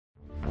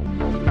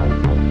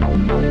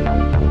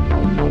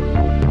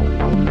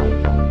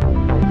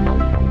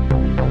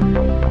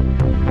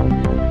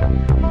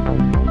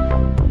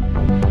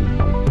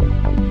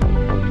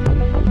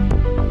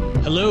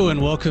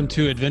welcome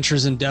to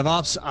Adventures in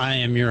DevOps. I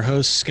am your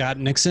host, Scott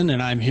Nixon, and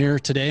I'm here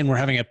today, and we're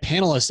having a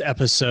panelist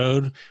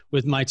episode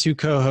with my two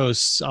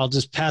co-hosts. I'll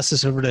just pass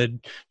this over to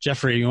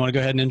Jeffrey. You want to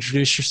go ahead and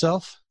introduce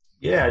yourself?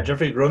 Yeah,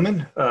 Jeffrey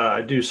Groman.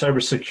 I do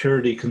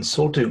cybersecurity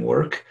consulting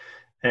work,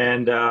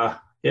 and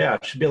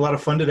it should be a lot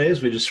of fun today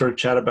as we just sort of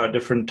chat about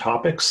different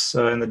topics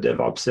in the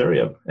DevOps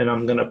area. And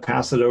I'm going to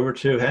pass it over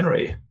to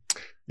Henry.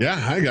 Yeah,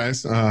 hi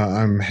guys.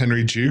 I'm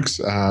Henry Jukes.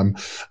 I'm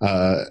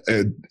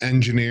an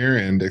engineer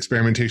and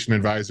experimentation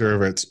advisor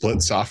over at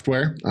Split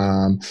Software.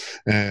 I'm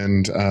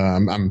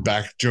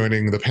back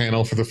joining the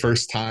panel for the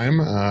first time,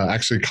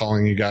 actually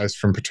calling you guys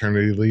from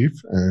paternity leave,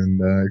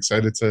 and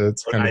excited to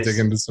kind of dig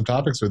into some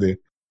topics with you.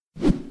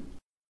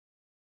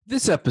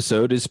 This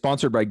episode is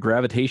sponsored by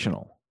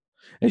Gravitational.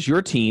 As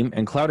your team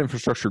and cloud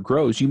infrastructure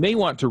grows, you may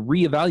want to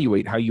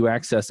reevaluate how you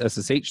access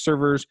SSH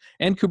servers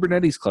and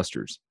Kubernetes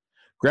clusters.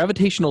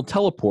 Gravitational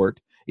Teleport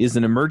is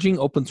an emerging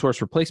open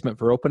source replacement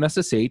for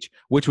OpenSSH,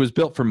 which was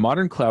built for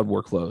modern cloud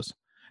workflows.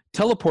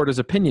 Teleport is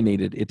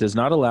opinionated. It does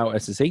not allow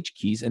SSH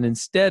keys, and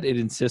instead it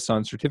insists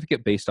on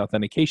certificate-based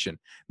authentication,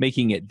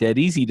 making it dead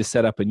easy to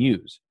set up and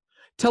use.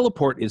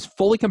 Teleport is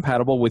fully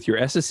compatible with your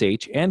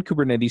SSH and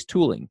Kubernetes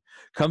tooling,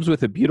 comes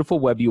with a beautiful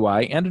web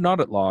UI and an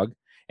audit log,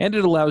 and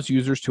it allows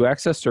users to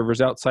access servers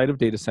outside of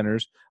data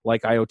centers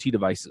like IoT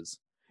devices.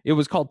 It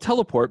was called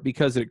Teleport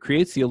because it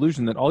creates the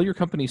illusion that all your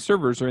company's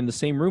servers are in the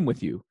same room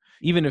with you,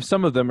 even if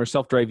some of them are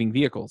self-driving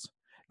vehicles.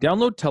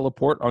 Download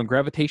Teleport on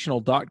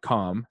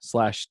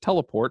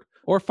gravitational.com/teleport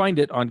or find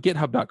it on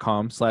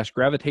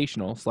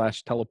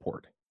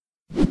github.com/gravitational/teleport.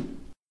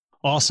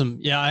 Awesome.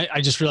 Yeah,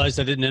 I just realized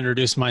I didn't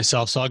introduce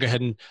myself, so I'll go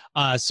ahead and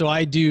so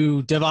I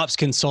do DevOps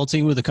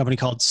consulting with a company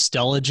called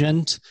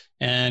Stelligent,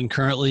 and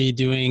currently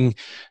doing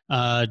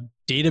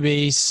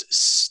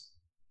database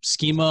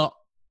schema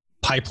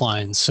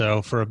pipelines.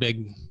 So for a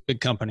big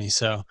company,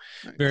 so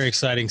nice. Very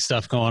exciting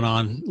stuff going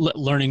on.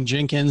 Learning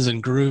Jenkins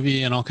and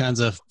Groovy and all kinds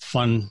of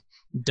fun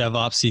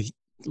DevOpsy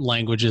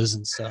languages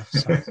and stuff.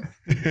 So.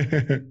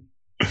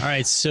 All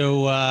right.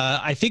 So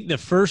I think the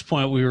first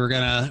point we were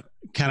gonna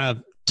kind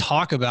of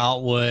talk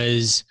about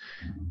was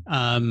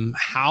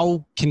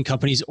how can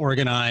companies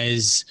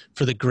organize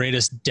for the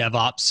greatest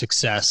DevOps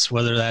success,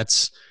 whether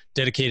that's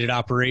dedicated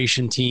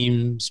operation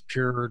teams,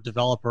 pure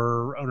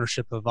developer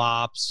ownership of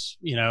ops,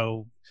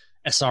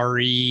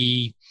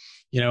 SRE,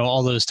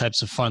 all those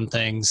types of fun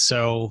things.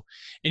 So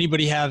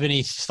anybody have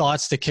any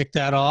thoughts to kick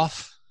that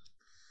off?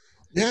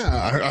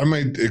 Yeah, I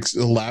might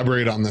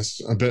elaborate on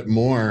this a bit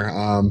more.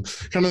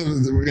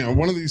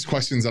 One of these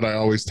questions that I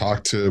always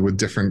talk to with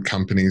different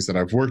companies that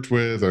I've worked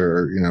with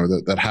or,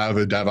 that have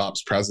a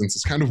DevOps presence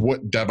is kind of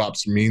what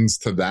DevOps means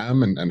to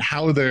them and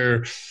how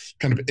they're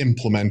kind of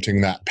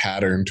implementing that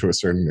pattern to a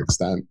certain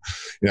extent.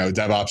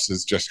 DevOps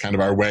is just kind of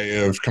our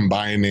way of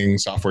combining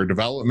software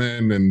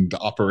development and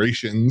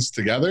operations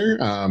together.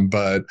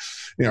 But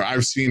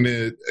I've seen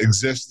it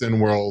exist in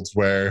worlds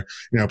where,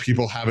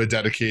 people have a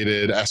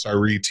dedicated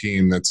SRE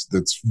team that's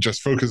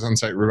just focused on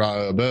site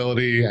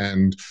reliability,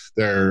 and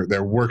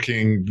they're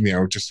working,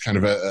 just kind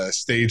of a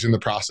stage in the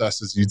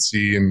process as you'd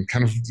see in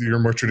kind of your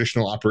more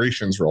traditional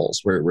operations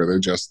roles where they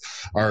just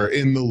are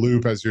in the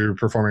loop as you're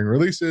performing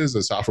releases,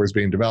 as software is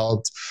being developed.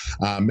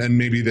 And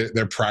maybe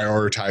they're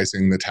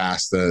prioritizing the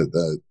tasks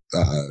that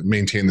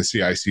maintain the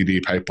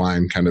CI/CD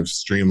pipeline, kind of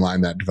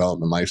streamline that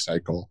development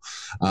lifecycle.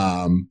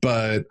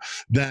 But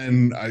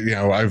then,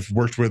 I've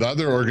worked with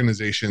other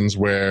organizations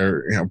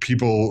where,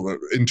 people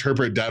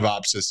interpret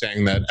DevOps as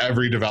saying that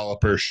every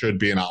developer should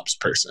be an ops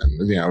person.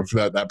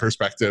 That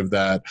perspective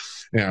that,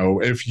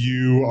 if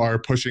you are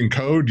pushing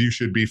code, you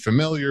should be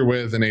familiar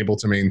with and able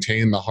to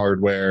maintain the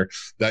hardware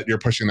that you're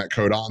pushing that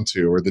code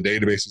onto or the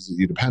databases that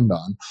you depend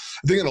on.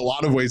 I think in a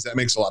lot of ways that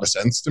makes a lot of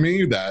sense to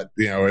me that,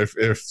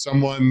 if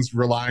someone's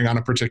relying on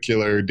a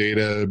particular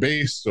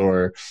database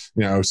or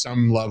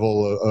some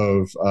level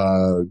of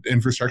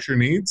infrastructure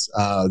needs,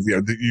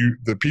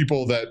 the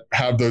people that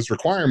have those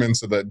requirements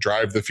that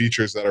drive the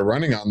features that are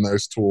running on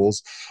those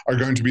tools are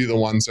going to be the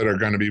ones that are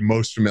going to be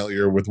most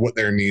familiar with what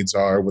their needs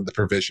are, what the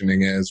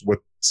provisioning is, what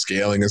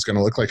scaling is going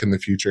to look like in the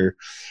future.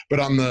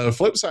 But on the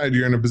flip side,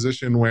 you're in a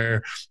position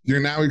where you're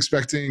now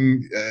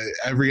expecting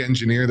every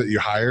engineer that you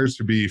hire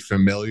to be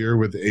familiar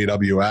with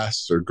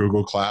AWS or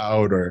Google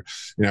Cloud, or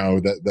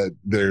that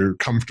they're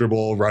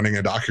comfortable running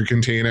a Docker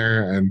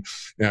container, and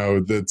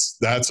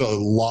that's a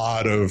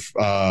lot of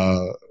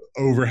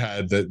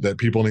overhead that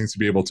people need to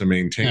be able to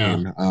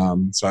maintain. Yeah.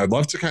 So I'd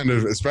love to kind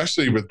of,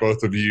 especially with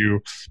both of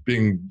you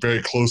being very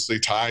closely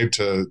tied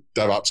to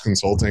DevOps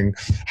consulting,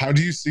 how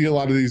do you see a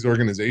lot of these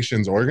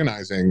organizations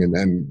organizing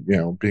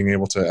and being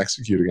able to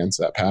execute against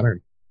that pattern?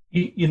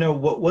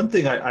 One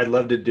thing I'd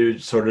love to do,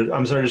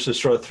 I'm sorry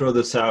just to throw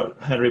this out,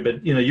 Henry, but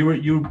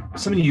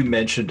something you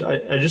mentioned,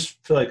 I just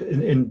feel like I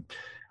think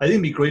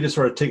it'd be great to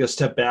sort of take a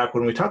step back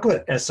when we talk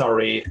about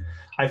SRE.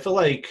 I feel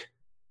like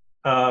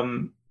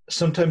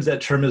sometimes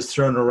that term is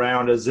thrown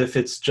around as if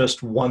it's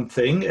just one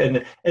thing.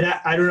 And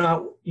I don't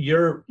know,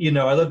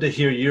 I'd love to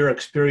hear your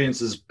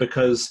experiences,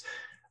 because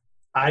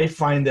I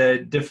find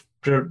that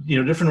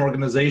different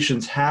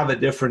organizations have a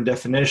different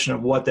definition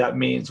of what that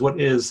means.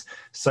 What is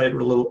site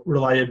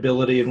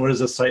reliability, and what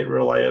is a site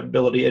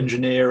reliability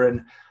engineer?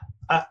 And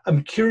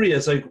I'm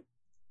curious, like,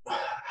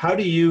 how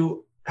do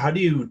you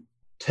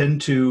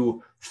tend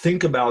to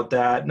think about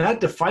that? Not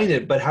define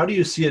it, but how do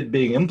you see it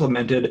being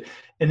implemented?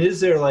 And is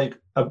there like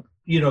a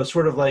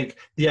sort of like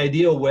the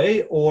ideal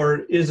way, or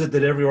is it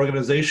that every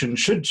organization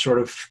should sort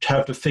of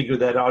have to figure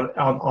that out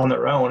on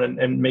their own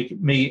and make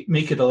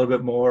it a little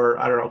bit more,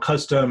 I don't know,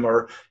 custom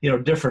or,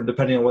 different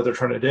depending on what they're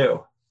trying to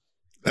do?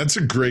 That's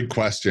a great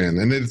question.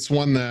 And it's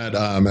one that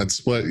at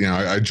Split,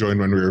 I joined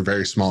when we were a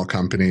very small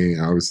company.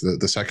 I was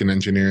the second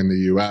engineer in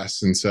the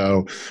US. And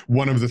so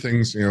one of the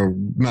things,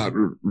 not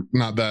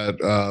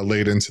that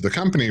late into the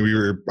company, we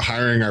were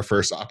hiring our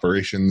first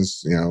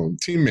operations,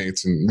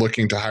 teammates and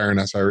looking to hire an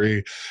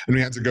SRE. And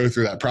we had to go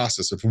through that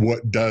process of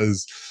what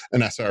does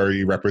an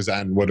SRE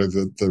represent? What are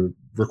the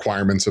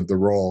requirements of the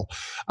role?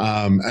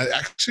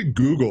 Actually,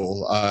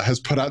 Google has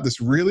put out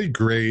this really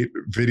great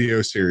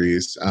video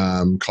series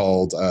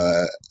called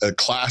a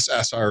Class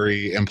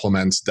SRE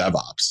Implements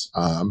DevOps.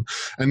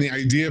 And the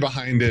idea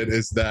behind it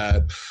is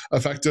that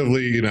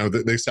effectively,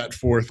 they set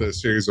forth a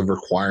series of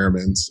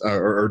requirements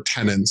or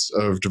tenets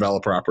of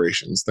developer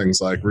operations,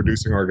 things like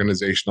reducing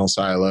organizational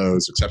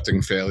silos,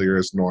 accepting failure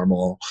as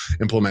normal,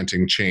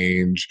 implementing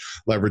change,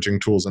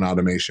 leveraging tools and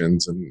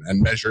automations,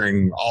 and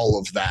measuring all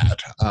of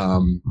that.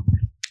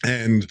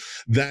 And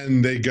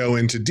then they go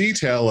into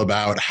detail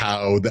about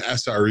how the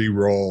SRE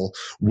role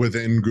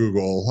within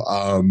Google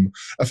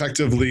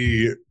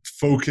effectively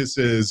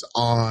focuses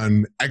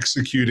on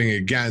executing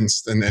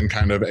against and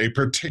kind of a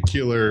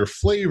particular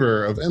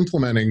flavor of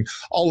implementing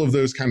all of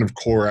those kind of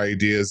core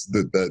ideas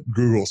that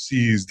Google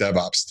sees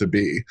DevOps to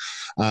be.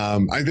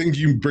 I think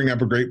you bring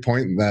up a great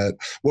point that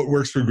what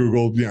works for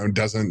Google,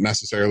 doesn't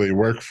necessarily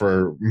work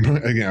for,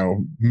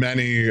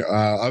 many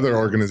other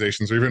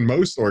organizations or even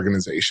most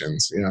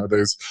organizations.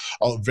 There's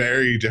all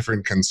very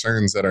different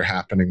concerns that are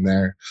happening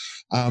there.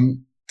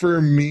 For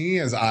me,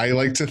 as I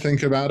like to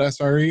think about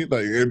SRE,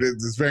 like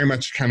it's very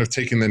much kind of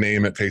taking the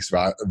name at face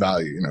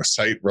value,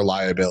 site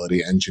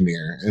reliability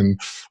engineer. And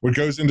what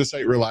goes into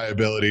site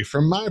reliability,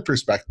 from my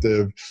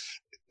perspective,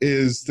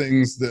 is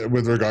things that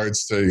with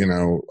regards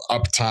to,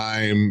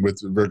 uptime, with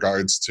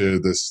regards to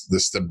the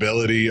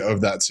stability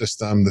of that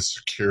system, the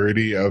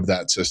security of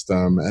that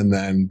system, and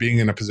then being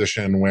in a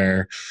position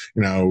where,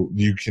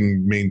 you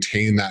can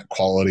maintain that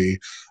quality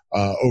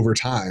over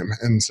time.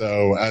 And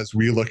so as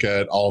we look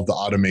at all of the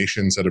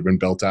automations that have been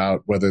built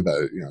out, whether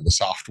the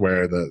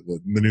software, the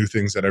new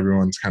things that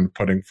everyone's kind of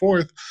putting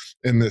forth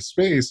in this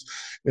space,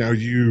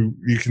 you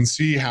can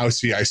see how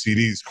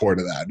CI/CD is core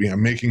to that,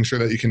 making sure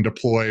that you can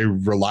deploy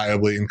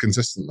reliably and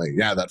consistently.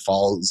 Yeah, that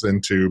falls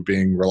into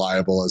being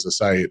reliable as a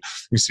site.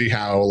 You see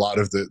how a lot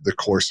of the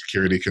core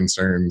security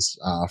concerns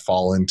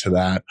fall into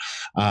that.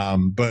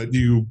 But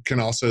you can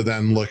also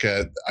then look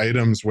at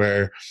items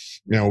where,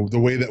 the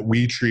way that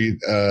we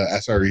treat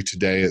SRE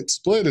today at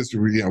Split is,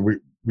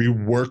 we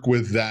work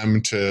with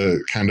them to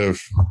kind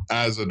of,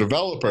 as a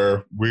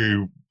developer,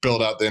 we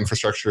build out the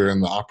infrastructure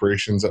and the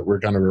operations that we're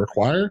going to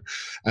require.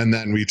 And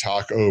then we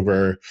talk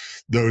over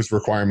those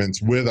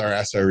requirements with our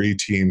SRE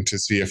team to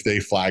see if they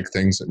flag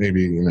things that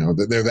maybe,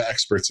 that they're the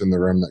experts in the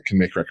room that can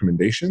make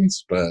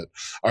recommendations, but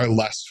are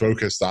less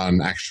focused on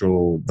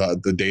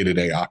the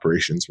day-to-day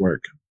operations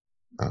work.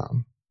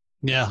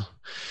 Yeah.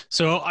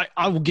 So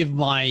I will give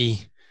my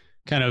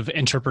kind of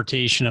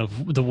interpretation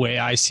of the way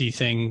I see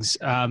things.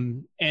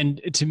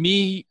 And to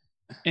me,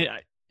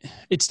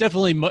 it's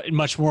definitely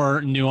much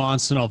more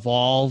nuanced and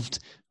evolved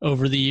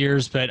over the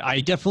years, but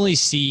I definitely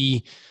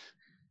see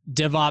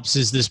DevOps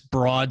as this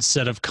broad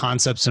set of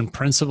concepts and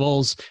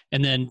principles.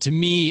 And then to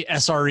me,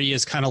 SRE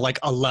is kind of like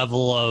a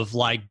level of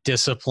like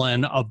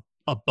discipline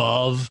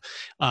above.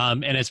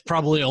 And it's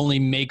probably only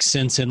makes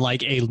sense in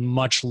like a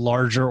much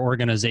larger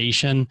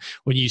organization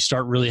when you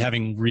start really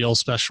having real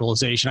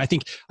specialization. I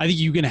think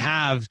you can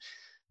have,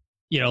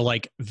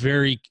 like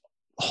very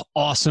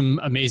awesome,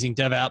 amazing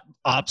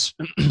DevOps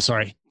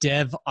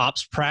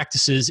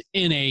practices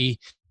in a,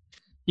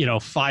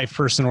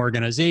 5-person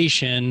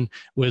organization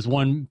with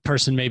one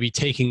person maybe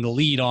taking the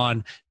lead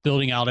on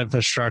building out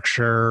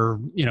infrastructure,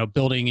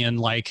 building in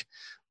like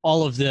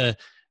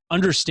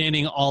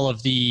understanding all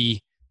of the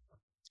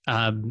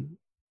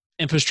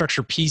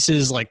infrastructure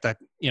pieces, like the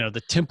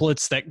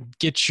templates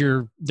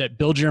that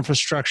build your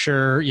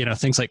infrastructure,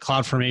 things like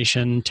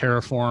CloudFormation,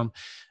 Terraform,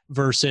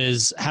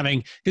 versus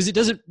because it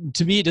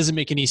doesn't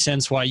make any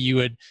sense why you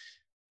would,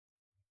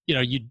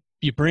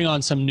 you bring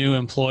on some new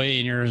employee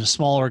and you're in a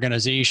small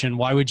organization.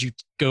 Why would you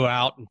go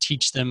out and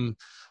teach them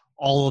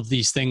all of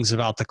these things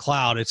about the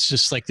cloud? It's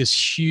just like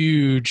this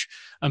huge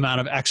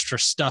amount of extra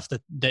stuff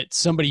that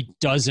somebody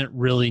doesn't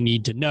really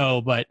need to know,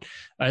 but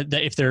that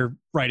if they're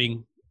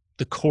writing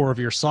the core of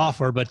your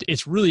software, but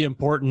it's really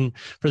important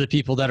for the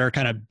people that are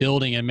kind of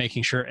building and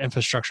making sure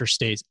infrastructure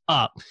stays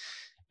up.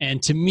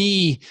 And to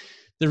me,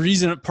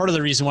 part of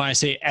the reason why I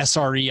say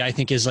SRE, I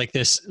think, is like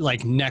this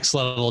like next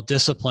level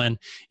discipline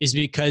is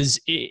because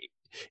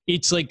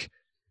it's like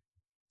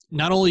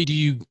not only do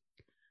you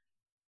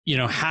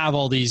have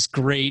all these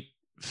great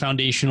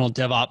foundational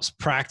DevOps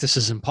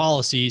practices and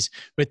policies,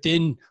 but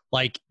then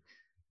like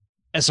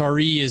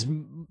SRE is,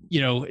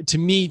 to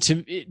me,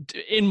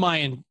 in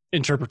my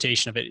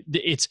interpretation of it,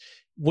 it's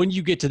when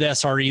you get to the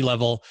SRE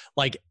level,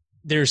 like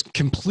there's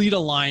complete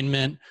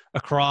alignment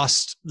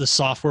across the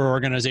software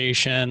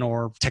organization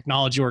or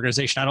technology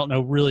organization. I don't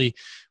know really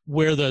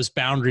where those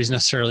boundaries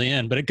necessarily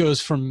end, but it goes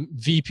from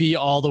VP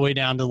all the way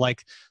down to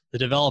like the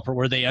developer,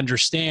 where they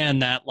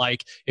understand that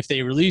like if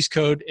they release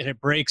code and it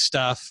breaks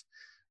stuff,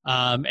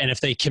 and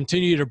if they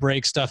continue to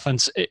break stuff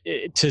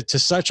to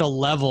such a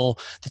level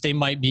that they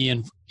might be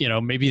in,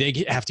 maybe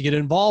they have to get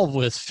involved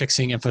with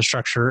fixing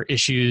infrastructure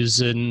issues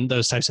and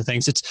those types of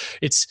things.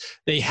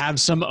 They have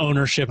some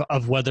ownership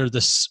of whether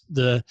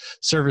the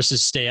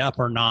services stay up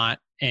or not.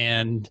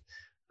 And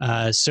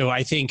so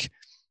I think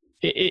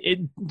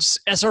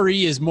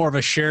SRE is more of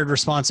a shared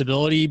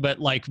responsibility, but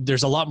like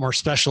there's a lot more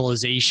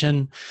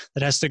specialization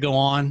that has to go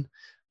on.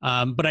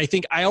 But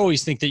I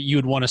always think that you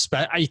would want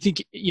to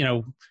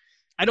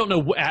I don't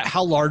know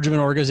how large of an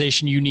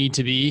organization you need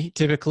to be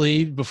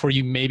typically before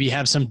you maybe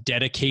have some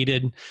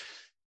dedicated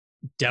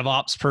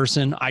DevOps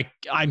person.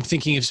 I'm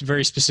thinking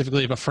very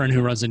specifically of a friend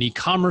who runs an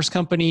e-commerce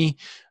company.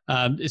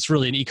 It's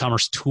really an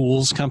e-commerce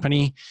tools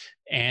company.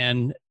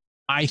 And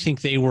I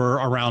think they were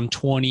around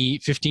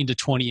 15 to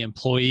 20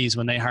 employees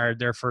when they hired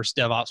their first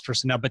DevOps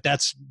person. Now, but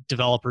that's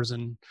developers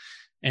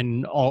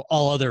and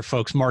all other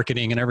folks,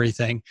 marketing and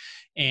everything.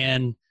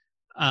 And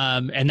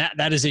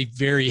that is a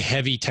very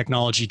heavy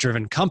technology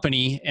driven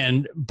company.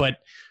 But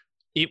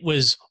it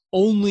was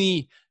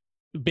only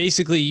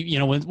basically,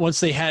 once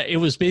they had, it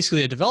was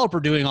basically a developer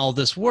doing all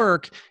this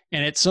work.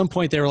 And at some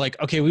point they were like,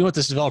 okay, we want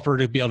this developer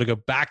to be able to go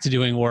back to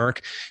doing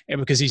work, and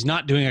because he's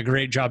not doing a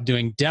great job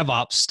doing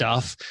DevOps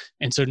stuff.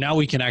 And so now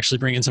we can actually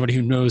bring in somebody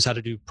who knows how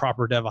to do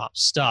proper DevOps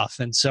stuff.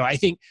 And so I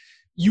think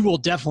you will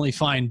definitely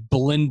find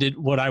blended,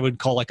 what I would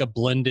call like a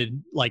blended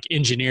like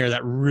engineer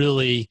that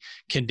really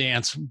can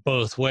dance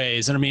both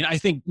ways. And I mean, I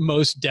think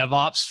most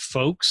DevOps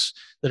folks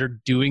that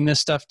are doing this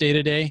stuff day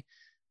to day,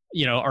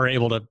 are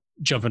able to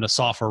jump into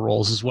software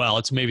roles as well.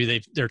 It's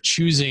maybe they're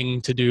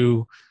choosing to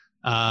do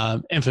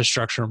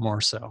infrastructure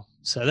more so.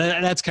 So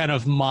that's kind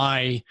of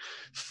my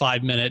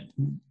 5-minute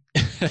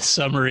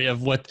summary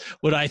of what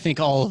I think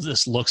all of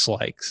this looks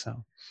like.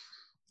 So.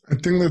 I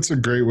think that's a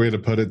great way to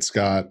put it,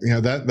 Scott.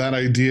 That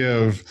idea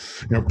of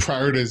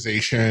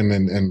prioritization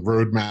and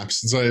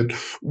roadmaps. It's like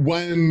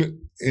when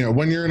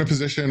you're in a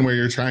position where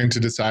you're trying to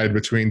decide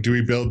between, do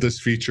we build this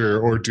feature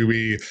or do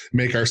we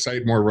make our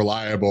site more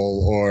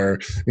reliable or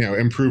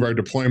improve our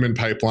deployment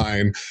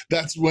pipeline?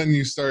 That's when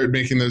you start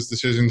making those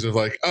decisions of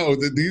like,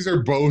 these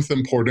are both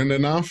important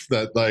enough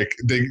that like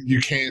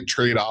you can't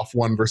trade off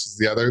one versus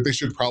the other. They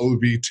should probably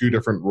be two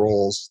different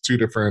roles, two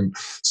different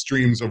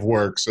streams of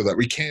work, so that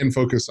we can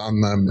focus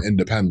on them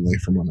independently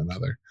from one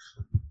another.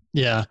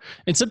 Yeah.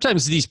 And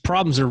sometimes these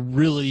problems are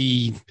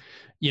really,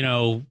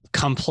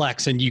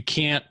 complex, and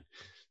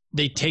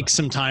they take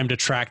some time to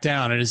track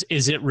down. And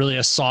is it really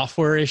a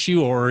software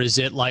issue, or is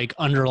it like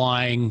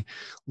underlying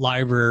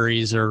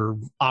libraries or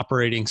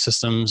operating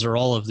systems or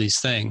all of these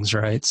things,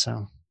 right?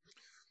 So.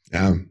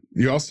 Yeah.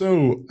 You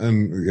also,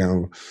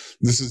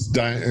 this is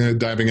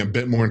diving a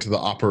bit more into the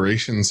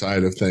operation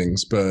side of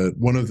things, but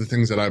one of the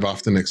things that I've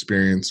often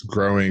experienced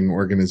growing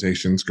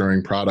organizations,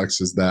 growing products,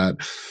 is that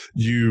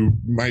you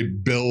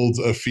might build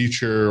a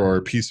feature or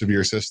a piece of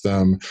your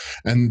system,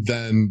 and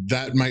then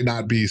that might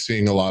not be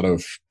seeing a lot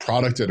of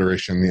product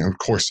iteration,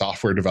 core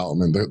software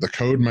development. The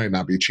code might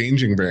not be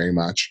changing very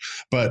much,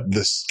 but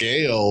the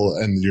scale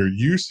and your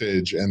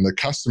usage and the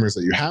customers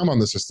that you have on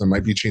the system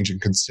might be changing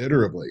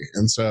considerably.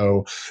 And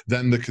so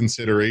then the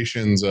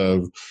considerations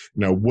of,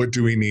 what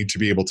do we need to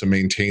be able to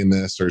maintain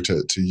this or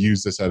to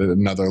use this at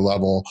another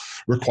level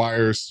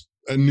requires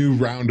a new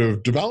round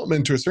of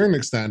development to a certain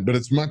extent, but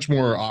it's much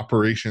more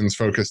operations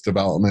focused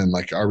development.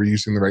 Like, are we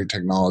using the right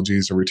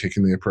technologies? Are we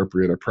taking the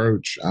appropriate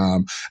approach?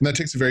 And that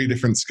takes a very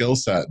different skill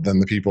set than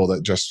the people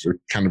that just are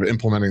kind of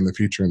implementing the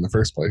feature in the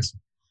first place.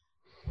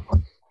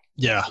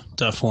 Yeah,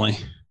 definitely.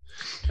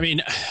 I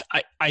mean,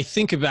 I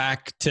think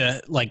back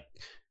to like,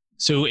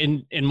 so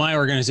in my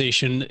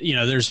organization,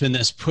 there's been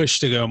this push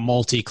to go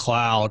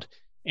multi-cloud,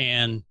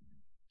 and,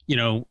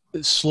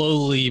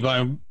 slowly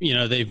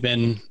they've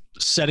been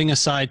setting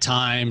aside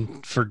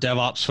time for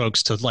DevOps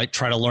folks to like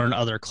try to learn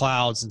other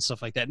clouds and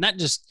stuff like that. And that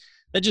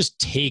just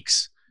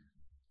takes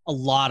a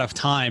lot of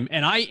time.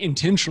 And I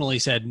intentionally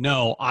said,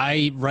 no,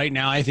 right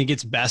now, I think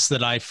it's best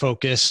that I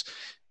focus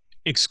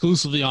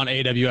exclusively on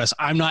AWS.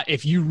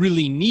 If you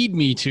really need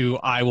me to,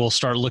 I will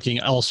start looking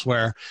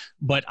elsewhere.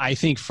 But I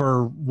think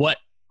for what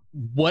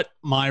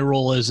my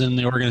role is in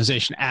the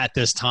organization at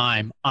this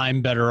time,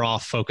 I'm better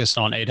off focused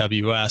on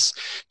AWS.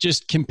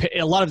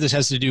 A lot of this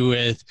has to do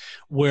with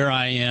where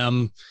I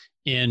am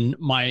in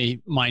my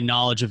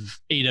knowledge of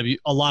a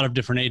lot of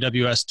different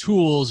AWS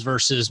tools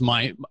versus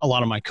a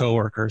lot of my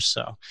coworkers.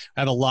 So I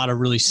have a lot of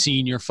really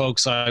senior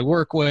folks I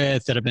work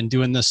with that have been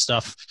doing this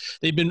stuff.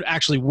 They've been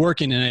actually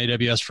working in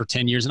AWS for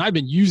 10 years, and I've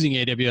been using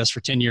AWS for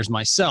 10 years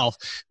myself,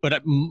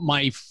 but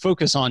my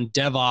focus on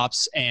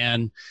DevOps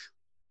and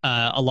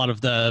a lot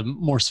of the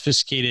more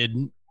sophisticated,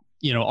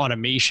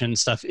 automation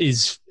stuff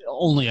is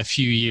only a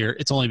few years.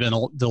 It's only been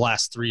the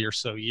last 3 or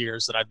so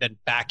years that I've been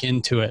back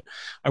into it.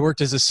 I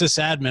worked as a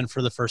sysadmin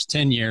for the first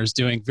 10 years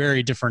doing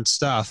very different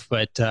stuff,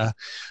 but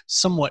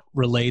somewhat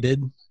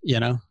related,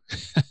 to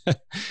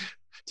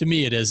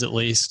me it is, at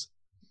least.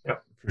 Yeah,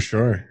 for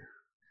sure.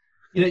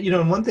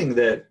 And one thing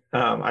that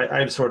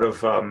I've sort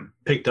of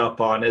picked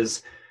up on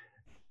is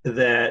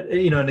that,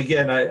 and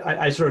again,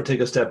 I sort of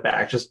take a step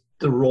back. Just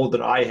the role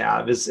that I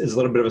have is a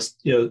little bit of a,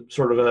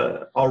 sort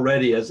of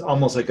already as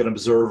almost like an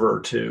observer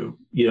to,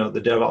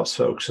 the DevOps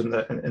folks and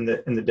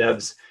the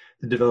devs,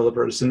 the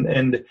developers.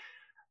 And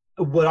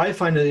what I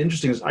find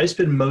interesting is I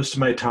spend most of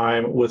my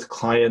time with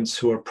clients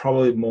who are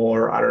probably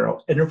more, I don't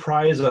know,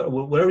 enterprise,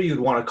 whatever you'd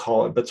want to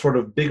call it, but sort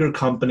of bigger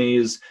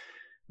companies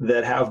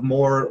that have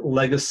more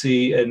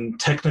legacy and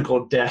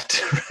technical debt,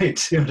 right?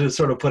 To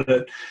sort of put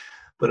it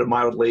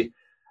mildly.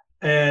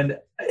 And,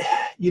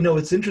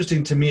 what's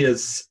interesting to me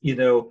is,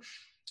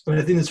 I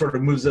think this sort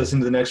of moves us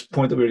into the next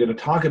point that we were going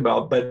to talk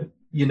about, but,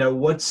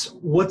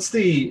 what's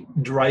the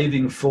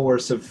driving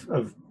force of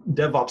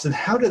DevOps, and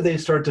how do they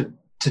start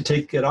to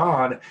take it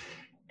on?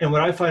 And what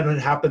I find that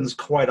happens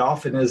quite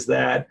often is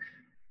that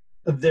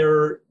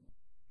they're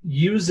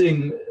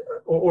using,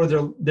 or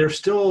they're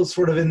still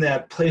sort of in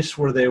that place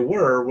where they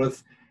were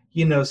with,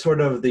 sort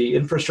of the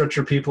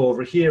infrastructure people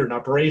over here and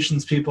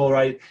operations people,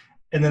 right?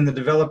 And then the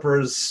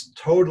developers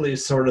totally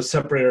sort of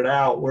separated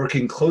out,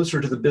 working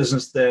closer to the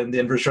business than the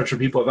infrastructure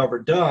people have ever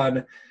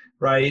done,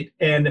 right?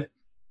 And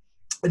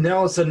now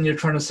all of a sudden you're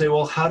trying to say,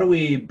 well, how do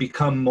we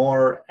become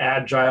more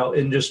agile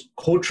and just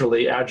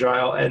culturally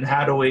agile? And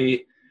how do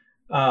we,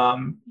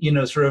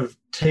 sort of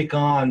take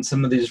on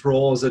some of these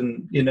roles?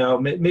 And,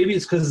 maybe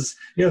it's because,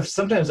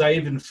 sometimes I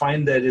even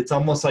find that it's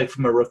almost like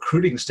from a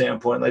recruiting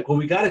standpoint, like, well,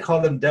 we got to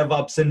call them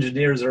DevOps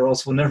engineers or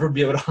else we'll never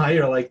be able to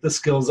hire like the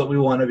skills that we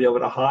want to be able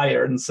to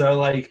hire. And so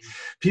like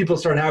people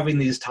start having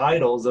these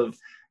titles of,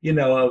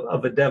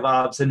 of a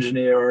DevOps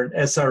engineer or an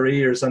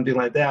SRE or something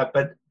like that.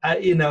 But,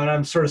 and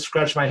I'm sort of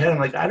scratching my head. I'm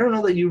like, I don't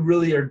know that you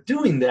really are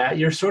doing that.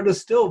 You're sort of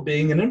still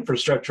being an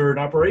infrastructure and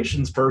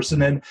operations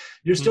person, and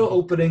you're still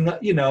opening,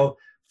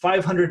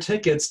 500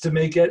 tickets to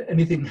make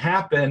anything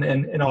happen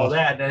and all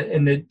that.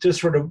 And it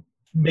just sort of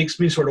makes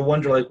me sort of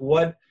wonder, like,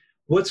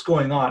 what's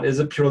going on? Is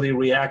it purely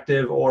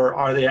reactive, or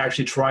are they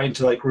actually trying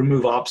to like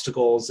remove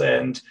obstacles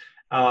and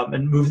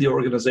move the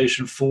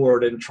organization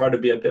forward and try to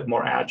be a bit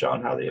more agile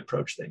in how they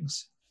approach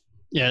things?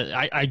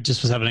 Yeah, I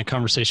just was having a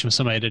conversation with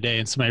somebody today,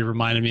 and somebody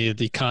reminded me of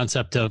the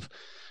concept of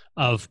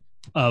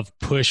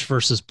push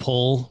versus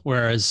pull,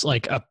 whereas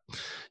like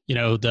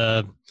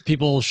the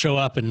people show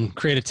up and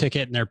create a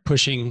ticket and they're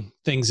pushing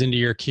things into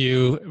your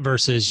queue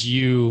versus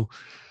you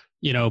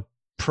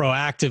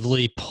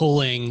proactively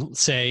pulling,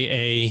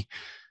 say,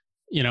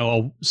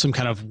 some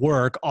kind of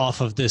work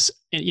off of this,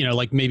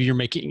 like maybe you're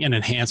making an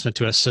enhancement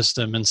to a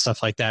system and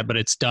stuff like that, but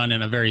it's done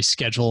in a very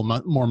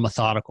scheduled, more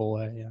methodical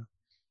way. Yeah.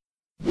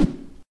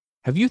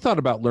 Have you thought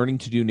about learning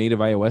to do native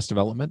iOS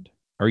development?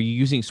 Are you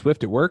using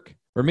Swift at work?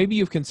 Or maybe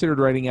you've considered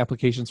writing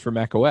applications for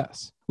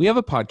macOS. We have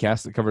a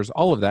podcast that covers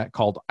all of that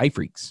called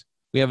iPhreaks.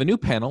 We have a new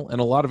panel and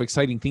a lot of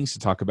exciting things to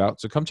talk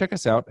about, so come check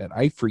us out at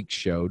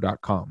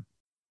iPhreakshow.com.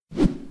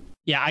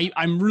 Yeah,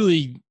 I'm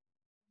really,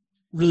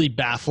 really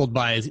baffled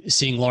by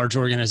seeing large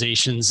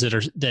organizations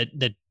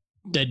that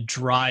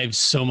drive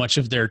so much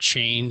of their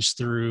change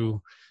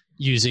through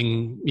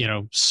using,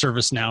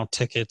 ServiceNow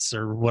tickets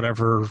or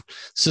whatever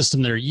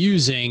system they're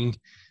using,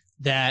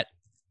 that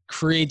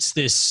creates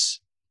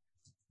this,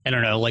 I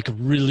don't know, like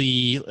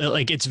really,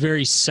 like it's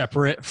very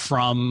separate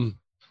from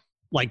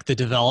like the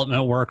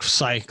development work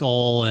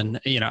cycle. And,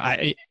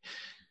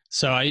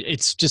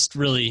 it's just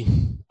really,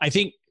 I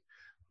think,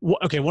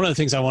 okay, one of the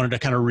things I wanted to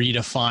kind of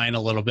redefine a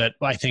little bit,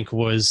 I think,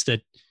 was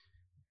that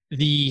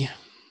the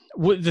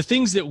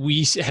things that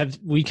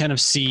we kind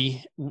of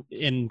see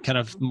in kind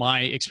of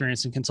my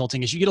experience in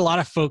consulting is you get a lot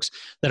of folks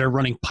that are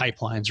running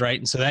pipelines, right?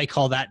 And so they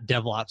call that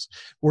DevOps.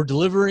 We're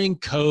delivering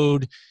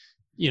code,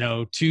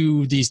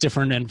 to these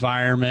different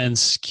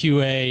environments,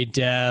 QA,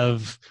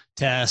 dev,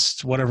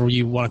 test, whatever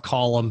you want to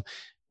call them,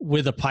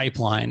 with a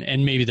pipeline.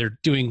 And maybe they're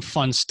doing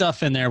fun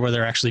stuff in there where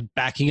they're actually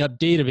backing up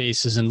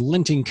databases and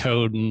linting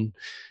code and,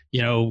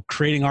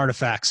 creating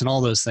artifacts and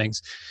all those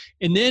things.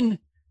 And then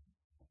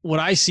what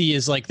I see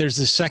is like there's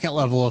this second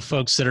level of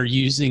folks that are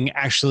using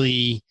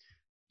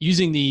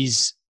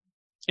these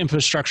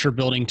infrastructure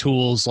building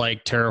tools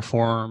like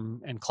Terraform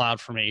and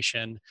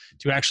CloudFormation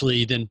to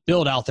actually then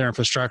build out their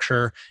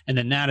infrastructure. And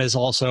then that is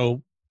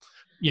also,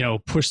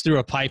 pushed through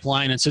a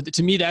pipeline. And so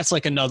to me, that's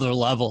like another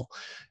level,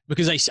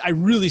 because I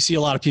really see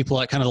a lot of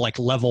people at kind of like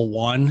level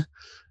one,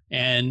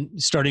 and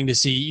starting to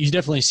see, you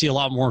definitely see a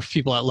lot more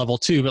people at level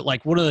 2. But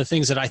like one of the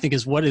things that I think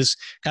is what is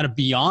kind of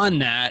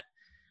beyond that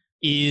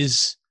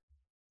is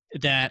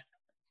that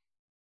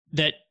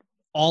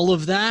all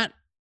of that,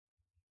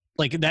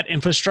 like that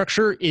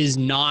infrastructure is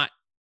not,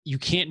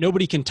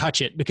 nobody can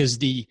touch it because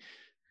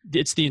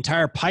it's the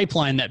entire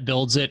pipeline that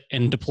builds it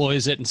and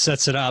deploys it and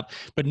sets it up,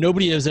 but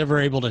nobody is ever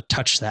able to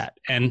touch that.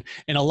 And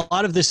a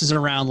lot of this is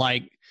around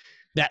like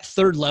that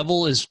third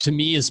level is, to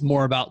me, is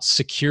more about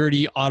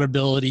security,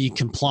 auditability,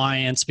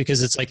 compliance,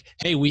 because it's like,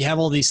 hey, we have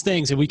all these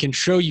things and we can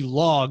show you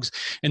logs,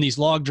 and these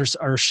logs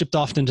are shipped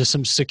off into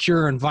some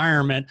secure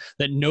environment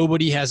that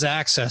nobody has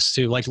access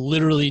to. Like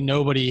literally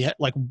nobody,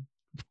 like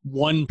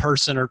one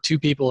person or two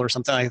people or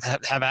something like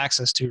that have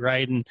access to,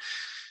 right? And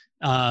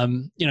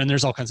and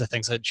there's all kinds of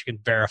things that you can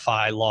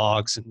verify,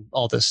 logs and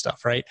all this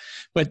stuff, right?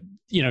 But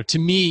to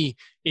me,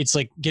 it's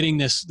like getting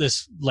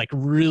this like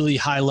really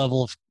high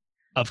level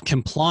of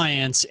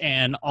compliance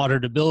and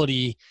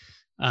auditability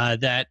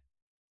that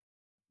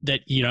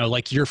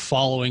like you're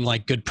following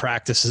like good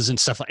practices and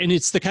stuff. And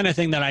it's the kind of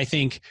thing that I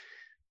think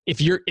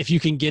if you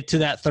can get to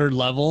that third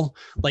level,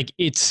 like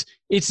it's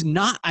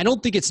not, I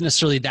don't think it's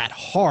necessarily that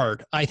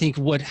hard. I think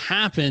what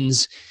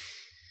happens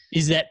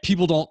is that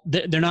people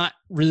they're not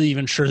really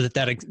even sure that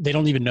they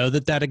don't even know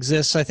that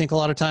exists. I think a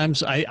lot of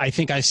times, I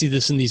think I see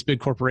this in these big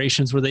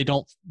corporations where they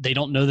don't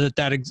know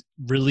that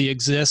really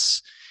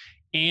exists,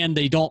 and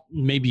they don't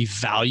maybe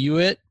value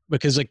it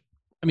because, like,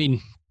 I mean,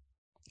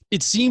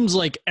 it seems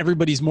like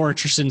everybody's more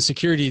interested in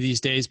security these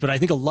days, but I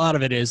think a lot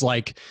of it is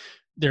like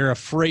they're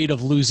afraid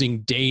of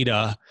losing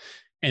data,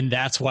 and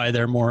that's why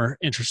they're more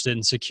interested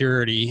in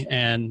security.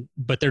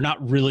 But they're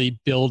not really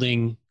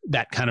building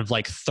that kind of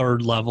like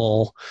third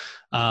level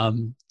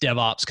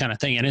DevOps kind of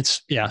thing. And so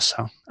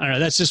I don't know,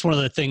 that's just one of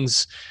the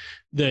things,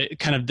 the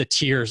kind of the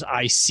tiers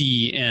I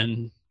see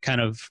in kind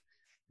of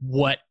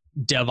what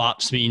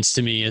DevOps means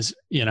to me is,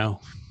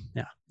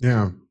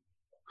 Yeah.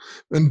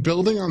 And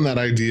building on that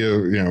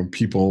idea,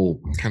 people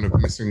kind of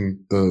missing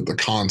the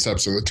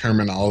concepts or the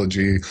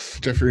terminology.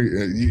 Jeffrey,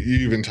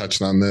 you even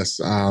touched on this.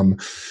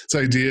 This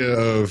idea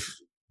of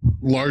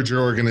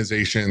larger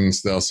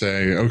organizations, they'll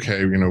say,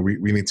 okay,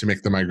 we need to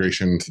make the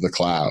migration to the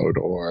cloud,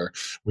 or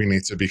we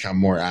need to become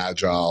more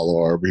agile,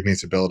 or we need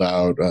to build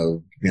out,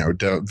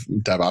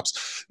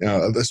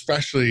 DevOps,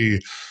 especially,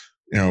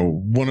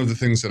 one of the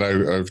things that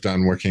I've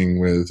done working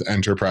with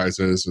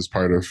enterprises as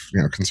part of,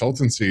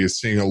 consultancy is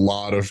seeing a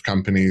lot of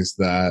companies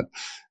that,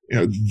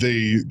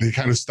 they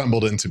kind of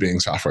stumbled into being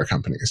software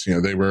companies.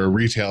 They were a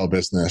retail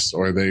business,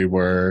 or they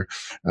were,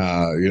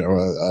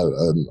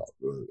 an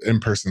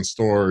in-person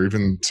store, or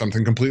even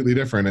something completely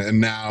different. And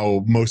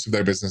now most of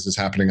their business is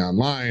happening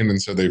online.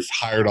 And so they've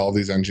hired all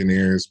these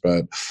engineers,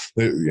 but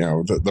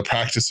the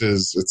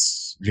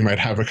practices, you might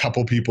have a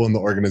couple people in the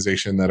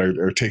organization that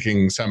are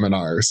taking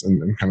seminars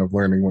and kind of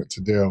learning what to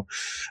do.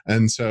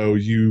 And so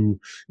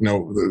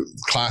the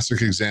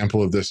classic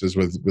example of this is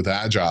with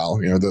Agile.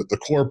 The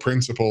core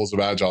principles of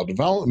Agile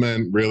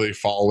development really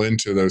fall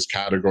into those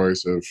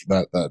categories of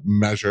that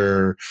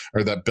measure,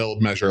 or that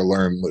build, measure,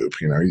 learn loop.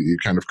 You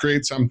kind of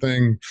create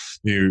something,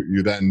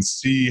 you then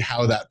see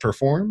how that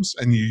performs,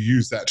 and you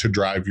use that to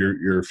drive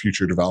your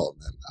future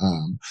development.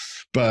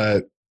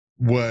 But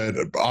what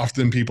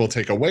often people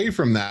take away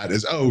from that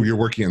is, you're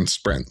working in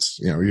sprints.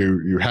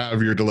 You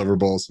have your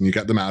deliverables and you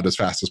get them out as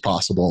fast as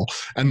possible.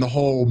 And the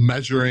whole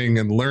measuring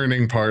and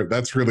learning part,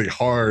 that's really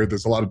hard.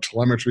 There's a lot of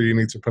telemetry you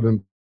need to put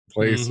in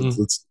place.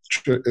 Mm-hmm. It's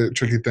a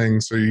tricky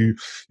thing. So you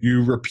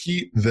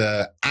repeat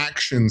the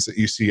actions that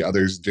you see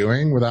others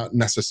doing without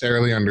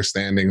necessarily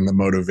understanding the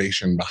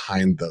motivation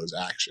behind those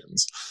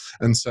actions.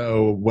 And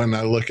so when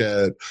I look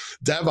at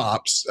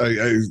DevOps,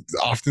 I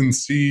often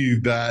see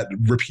that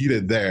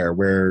repeated there,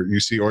 where you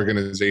see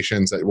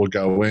organizations that will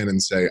go in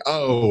and say,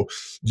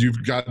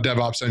 you've got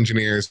DevOps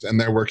engineers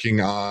and they're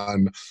working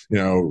on,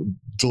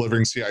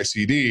 delivering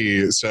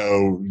CI/CD.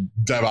 So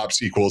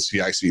DevOps equals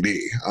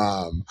CI/CD.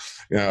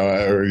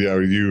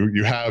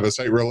 You have a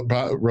site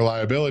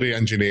reliability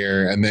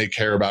engineer and they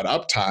care about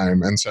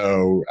uptime. And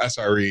so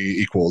SRE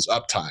equals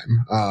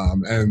uptime.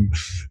 And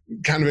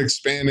kind of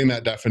expanding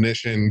that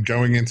definition,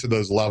 going into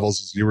those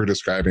levels as you were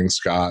describing,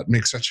 Scott,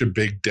 makes such a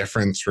big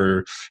difference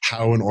for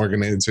how an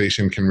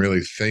organization can really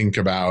think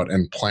about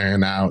and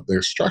plan out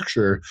their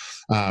structure,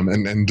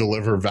 and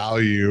deliver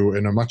value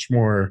in a much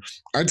more,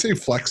 I'd say,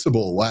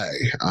 flexible way.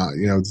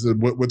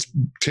 Let's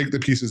take the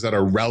pieces that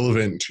are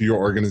relevant to your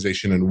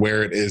organization and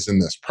where it is in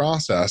this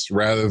process,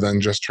 rather than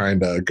just trying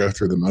to go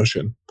through the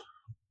motion.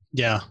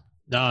 Yeah,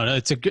 no,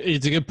 it's a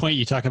good point.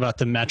 You talk about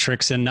the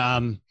metrics and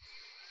kind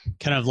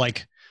of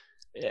like,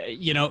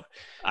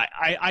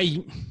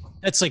 I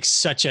that's like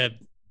such a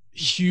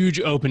huge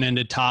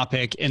open-ended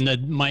topic, and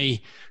my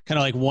kind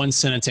of like one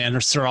sentence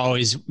answer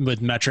always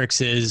with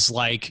metrics is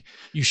like,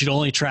 you should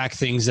only track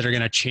things that are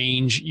going to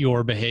change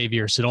your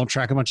behavior. So don't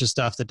track a bunch of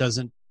stuff that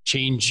doesn't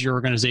change your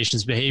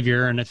organization's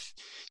behavior. And if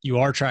you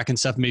are tracking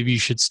stuff, maybe you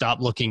should stop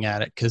looking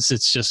at it, because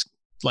it's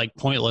like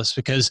pointless,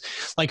 because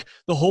like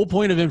the whole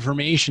point of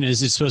information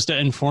is it's supposed to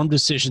inform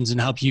decisions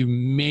and help you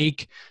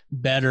make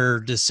better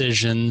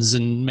decisions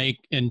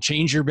and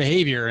change your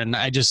behavior. And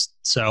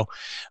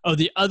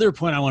the other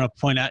point I want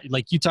to point out,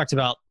 like you talked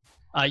about,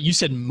 you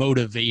said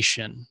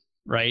motivation,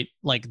 right?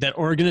 Like that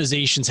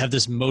organizations have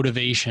this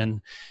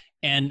motivation,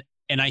 and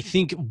I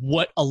think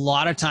what a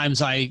lot of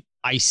times I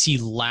see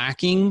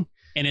lacking,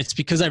 and it's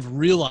because I've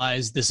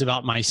realized this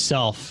about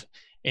myself,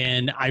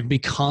 and I've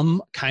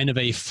become kind of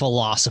a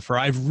philosopher.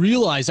 I've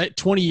realized that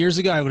 20 years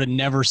ago, I would have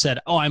never said,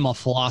 oh, I'm a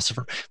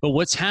philosopher. But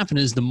what's happened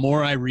is the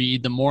more I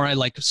read, the more I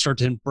like start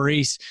to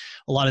embrace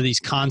a lot of these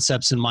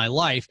concepts in my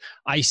life,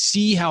 I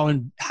see how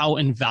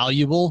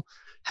invaluable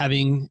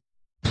having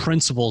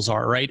principles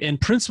are, right? And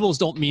principles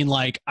don't mean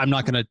like, I'm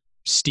not going to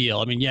steal.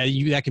 I mean, yeah,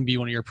 that can be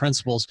one of your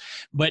principles.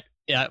 But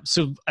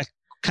so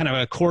kind of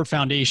a core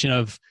foundation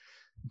of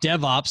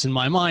DevOps in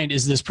my mind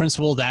is this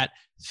principle that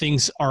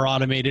things are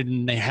automated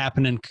and they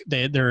happen and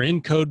they're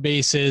in code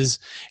bases,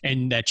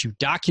 and that you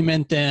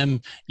document them,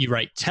 you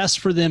write tests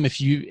for them.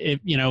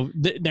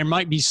 There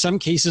might be some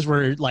cases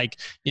where like,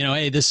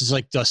 hey, this is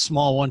like a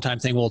small one-time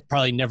thing we'll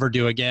probably never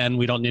do again.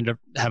 We don't need to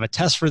have a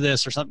test for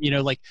this or something,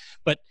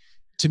 but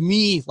to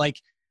me, like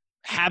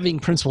having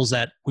principles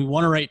that we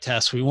want to write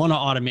tests, we want to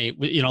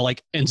automate,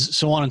 and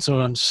so on and so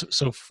on and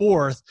so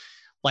forth,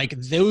 like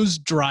those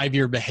drive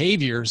your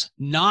behaviors,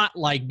 not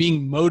like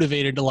being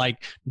motivated to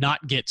like not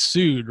get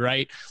sued,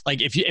 right?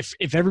 Like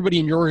if everybody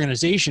in your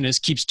organization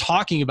keeps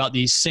talking about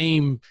these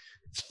same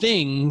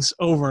things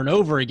over and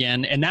over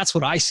again, and that's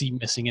what I see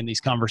missing in these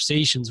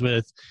conversations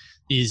with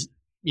these,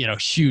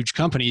 huge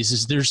companies,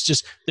 is there's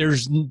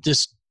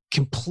this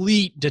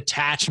complete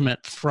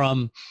detachment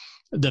from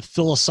the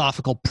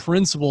philosophical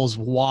principles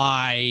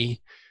why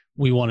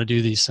we want to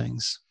do these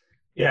things.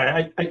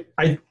 Yeah,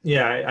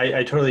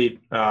 I totally.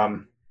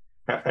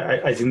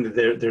 I think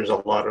that there's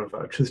a lot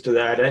of truth to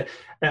that.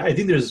 I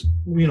think there's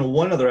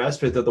one other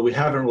aspect that we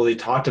haven't really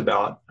talked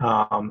about,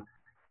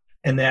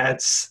 and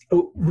that's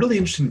really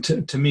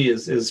interesting to me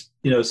is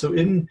so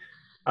in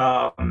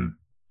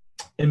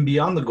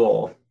Beyond the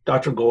Goal,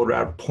 Dr.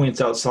 Goldratt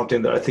points out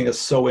something that I think is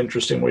so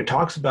interesting, where he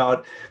talks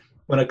about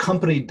when a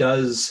company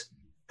does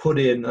put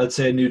in, let's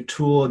say, a new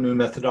tool, a new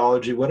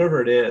methodology,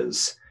 whatever it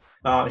is.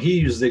 He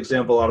uses the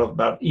example a lot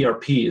about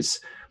ERPs.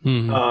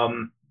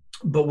 Mm-hmm.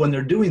 But when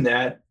they're doing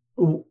that,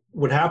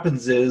 what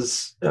happens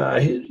is,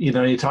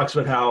 he talks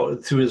about how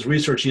through his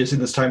research, he has seen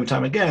this time and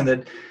time again,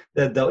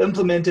 that they'll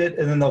implement it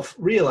and then they'll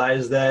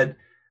realize that,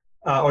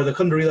 or they'll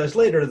come to realize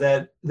later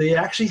that they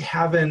actually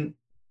haven't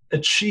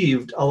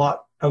achieved a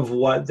lot of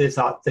what they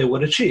thought they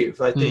would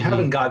achieve. Like they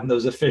haven't gotten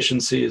those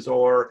efficiencies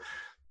or,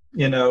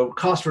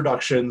 cost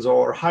reductions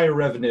or higher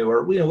revenue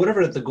or,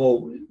 whatever the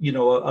goal,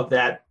 of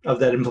that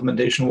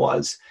implementation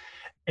was.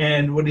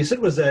 And what he said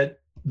was that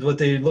what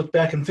they looked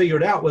back and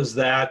figured out was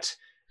that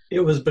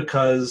it was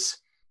because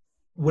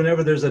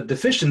whenever there's a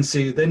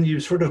deficiency, then you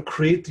sort of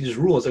create these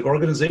rules, like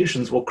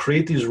organizations will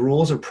create these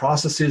rules or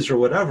processes or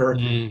whatever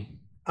to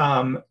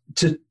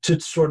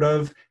sort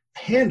of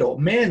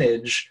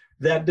manage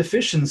that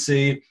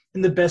deficiency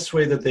in the best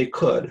way that they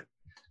could.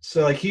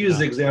 So like he used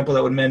the example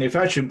that when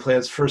manufacturing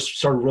plants first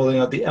started rolling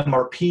out the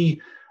MRP,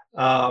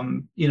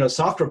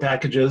 software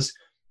packages,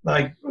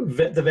 like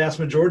the vast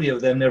majority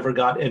of them never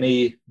got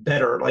any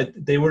better. Like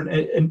they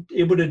weren't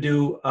able to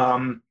do,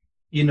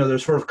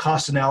 there's sort of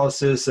cost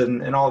analysis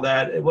and all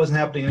that. It wasn't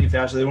happening any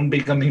faster. They weren't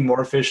becoming more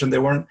efficient. They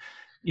weren't,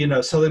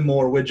 selling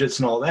more widgets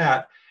and all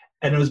that.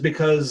 And it was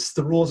because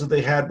the rules that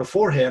they had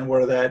beforehand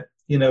were that,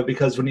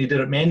 because when you did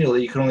it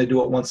manually, you could only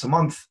do it once a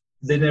month.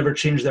 They never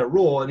changed that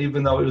rule. And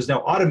even though it was now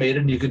automated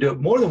and you could do it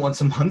more than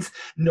once a month,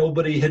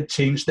 nobody had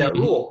changed that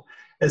rule,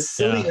 as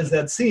silly as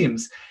that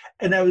seems.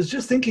 And I was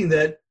just thinking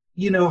that,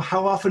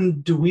 how often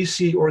do we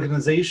see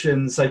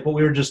organizations like what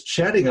we were just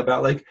chatting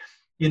about, like,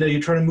 you're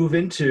trying to move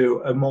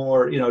into a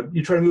more,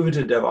 you're trying to move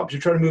into DevOps,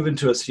 you're trying to move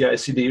into a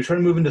CI/CD, you're trying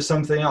to move into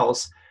something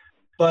else.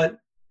 But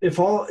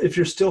if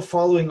you're still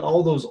following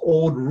all those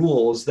old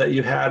rules that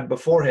you had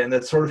beforehand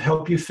that sort of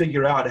help you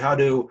figure out how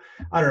to,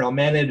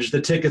 manage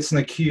the tickets in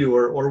the queue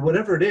or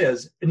whatever it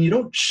is, and you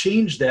don't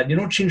change that, you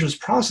don't change those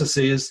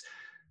processes,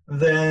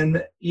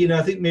 then,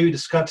 I think maybe to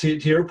Scott, to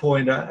your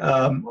point,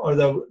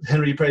 although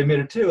Henry, you probably made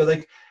it too,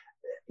 like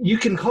you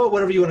can call it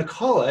whatever you want to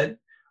call it,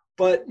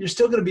 but you're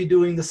still going to be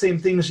doing the same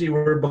things you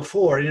were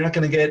before. You're not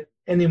going to get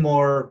any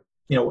more,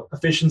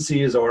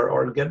 efficiencies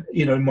or get,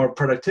 more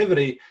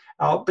productivity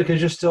out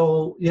because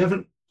you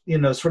haven't,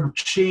 sort of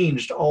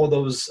changed all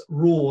those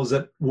rules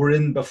that were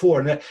in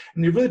before. And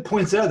he really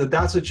points out that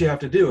that's what you have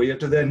to do. You have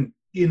to then,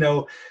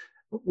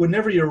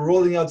 whenever you're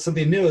rolling out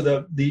something new,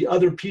 the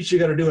other piece you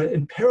got to do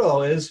in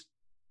parallel is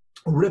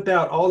rip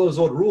out all those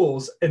old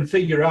rules and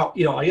figure out,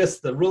 I guess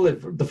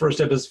the first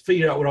step is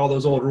figure out what all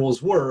those old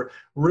rules were,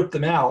 rip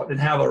them out and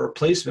have a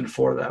replacement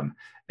for them.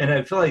 And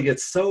I feel like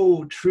it's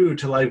so true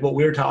to like what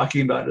we're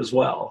talking about as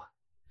well.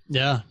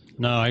 Yeah,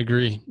 no, I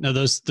agree. No,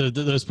 those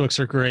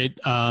books are great.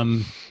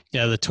 The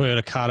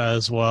Toyota Kata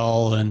as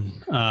well. And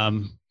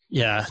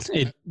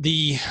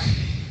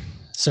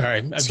Sorry,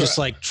 I'm just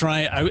like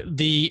trying.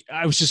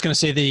 I was just going to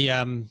say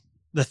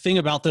the thing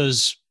about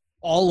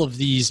all of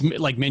these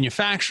like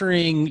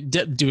manufacturing,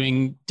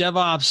 doing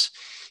DevOps,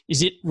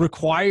 is it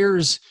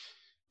requires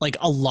like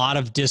a lot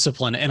of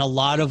discipline and a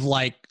lot of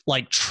like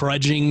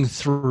trudging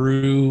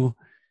through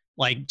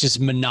like just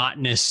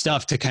monotonous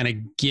stuff to kind of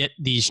get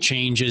these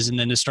changes, and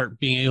then to start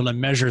being able to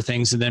measure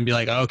things and then be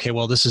like, okay,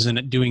 well, this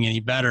isn't doing any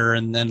better.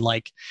 And then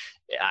like,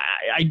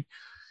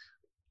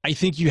 I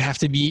think you have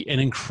to be an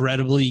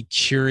incredibly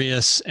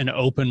curious and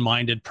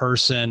open-minded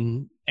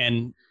person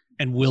and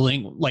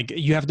willing, like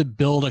you have to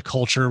build a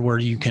culture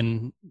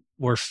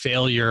where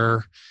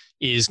failure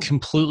is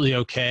completely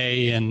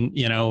okay. And,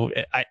 you know,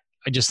 I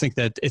just think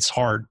that it's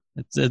hard.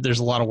 There's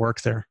a lot of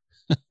work there.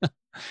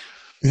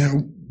 Yeah,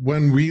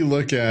 when we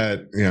look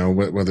at, you know,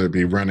 whether it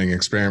be running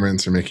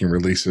experiments or making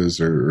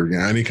releases or you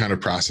know, any kind of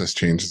process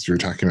changes you were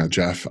talking about,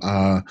 Jeff,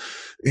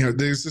 you know,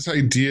 there's this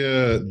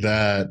idea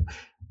that,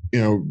 you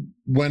know,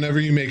 whenever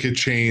you make a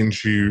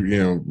change, you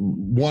know,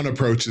 one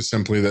approach is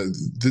simply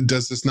that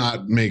does this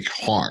not make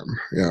harm?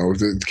 You know,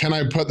 can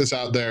I put this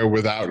out there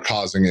without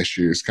causing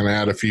issues? Can I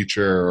add a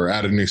feature or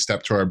add a new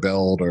step to our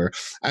build or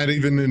add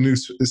even a new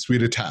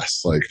suite of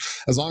tests? Like,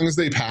 as long as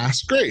they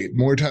pass, great.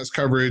 More test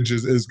coverage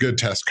is good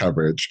test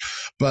coverage.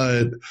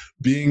 But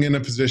being in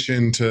a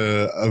position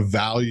to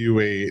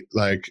evaluate,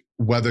 like,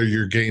 whether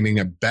you're gaining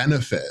a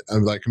benefit,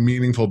 like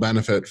meaningful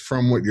benefit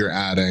from what you're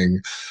adding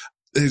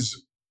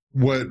is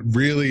what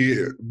really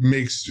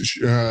makes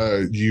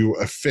you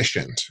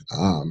efficient.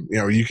 You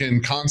know, you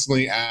can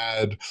constantly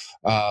add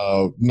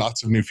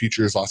lots of new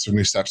features, lots of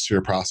new steps to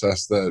your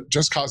process that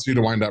just cause you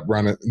to wind up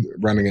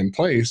running in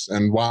place.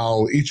 And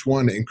while each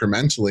one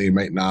incrementally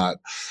might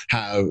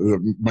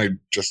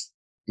just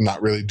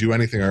not really do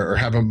anything or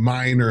have a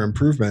minor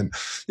improvement,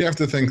 you have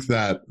to think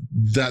that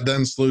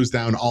then slows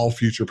down all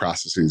future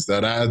processes.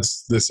 That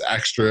adds this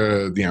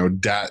extra, you know,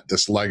 debt,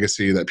 this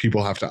legacy that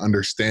people have to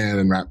understand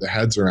and wrap their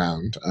heads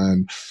around.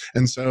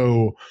 And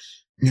so,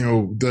 you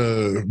know,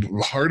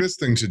 the hardest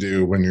thing to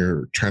do when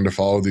you're trying to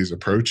follow these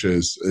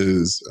approaches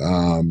is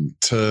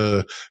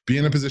to be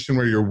in a position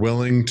where you're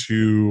willing to,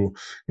 you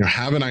know,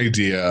 have an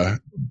idea,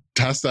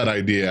 test that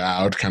idea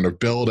out, kind of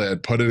build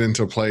it, put it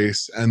into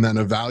place, and then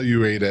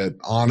evaluate it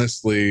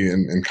honestly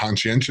and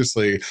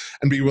conscientiously,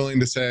 and be willing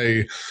to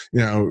say, you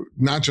know,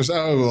 not just,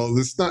 oh, well,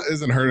 this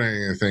isn't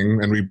hurting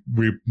anything, and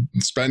we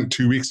spent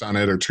 2 weeks on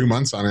it or 2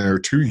 months on it or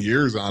 2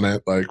 years on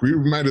it, like we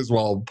might as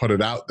well put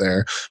it out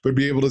there, but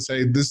be able to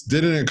say, this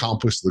didn't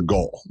accomplish the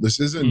goal. This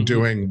isn't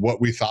doing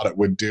what we thought it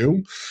would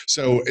do.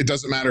 So it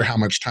doesn't matter how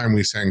much time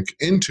we sink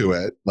into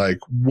it, like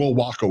we'll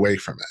walk away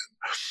from it.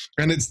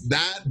 And it's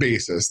that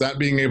basis, that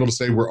being able to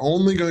say, we're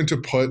only going to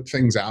put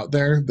things out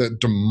there that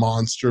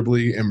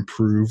demonstrably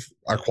improve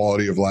our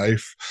quality of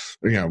life,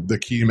 you know, the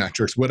key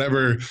metrics,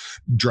 whatever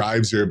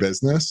drives your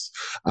business.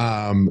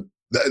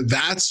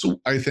 That's,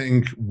 I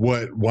think,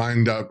 what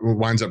winds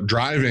up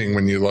driving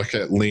when you look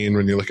at lean,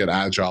 when you look at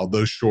agile,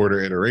 those shorter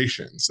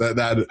iterations,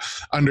 that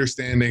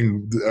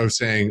understanding of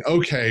saying,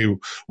 okay,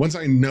 once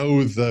I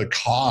know the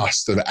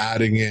cost of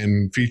adding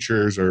in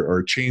features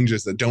or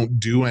changes that don't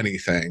do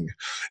anything,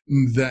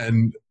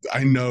 then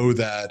I know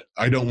that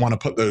I don't want to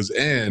put those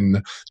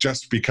in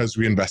just because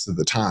we invested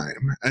the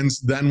time. And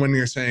then when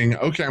you're saying,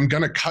 okay, I'm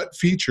going to cut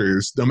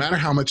features, no matter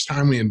how much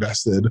time we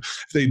invested,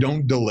 if they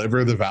don't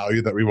deliver the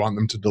value that we want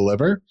them to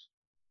deliver,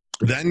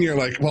 then you're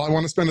like, well, I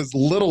want to spend as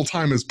little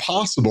time as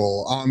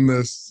possible on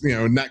this, you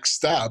know, next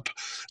step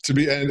to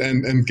be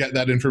and get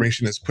that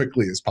information as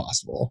quickly as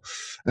possible.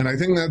 And I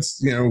think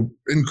that's, you know,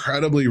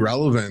 incredibly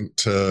relevant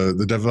to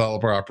the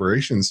developer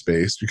operations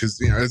space because,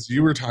 you know, as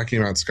you were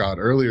talking about, Scott,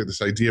 earlier,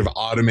 this idea of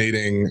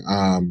automating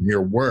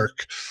your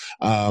work,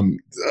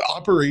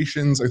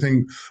 operations, I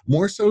think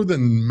more so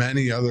than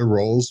many other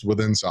roles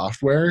within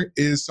software,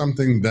 is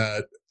something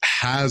that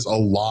has a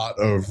lot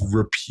of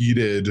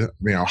repeated, you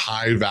know,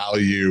 high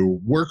value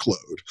workload.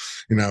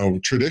 You know,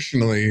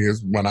 traditionally,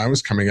 when I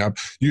was coming up,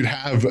 you'd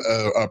have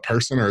a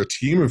person or a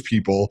team of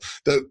people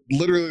that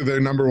literally their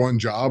number one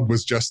job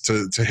was just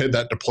to hit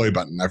that deploy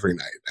button every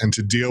night and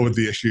to deal with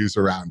the issues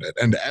around it.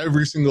 And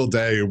every single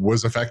day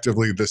was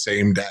effectively the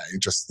same day,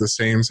 just the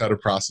same set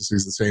of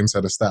processes, the same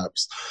set of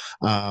steps.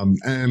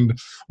 And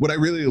what I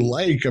really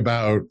like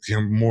about, you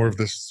know, more of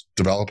this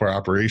developer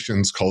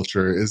operations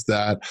culture is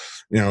that,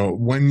 you know,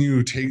 when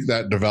you take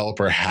that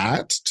developer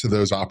hat to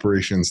those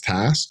operations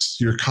tasks,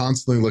 you're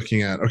constantly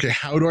looking at, okay,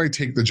 how do I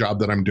take the job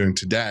that I'm doing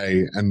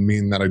today and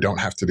mean that I don't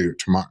have to do it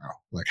tomorrow?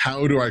 Like,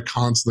 how do I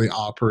constantly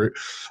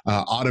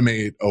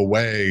automate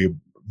away,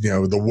 you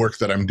know, the work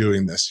that I'm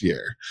doing this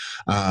year?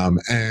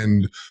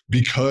 And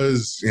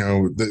because, you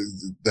know,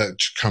 that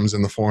comes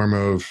in the form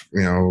of,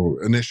 you know,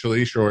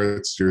 initially, sure,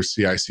 it's your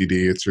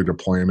CI/CD, it's your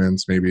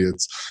deployments, maybe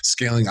it's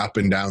scaling up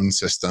and down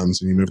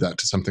systems and you move that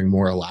to something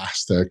more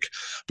elastic.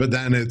 But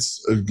then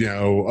it's, you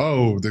know,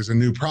 oh, there's a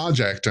new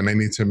project and I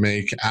need to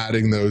make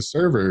adding those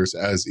servers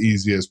as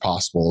easy as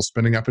possible,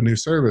 spinning up a new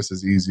service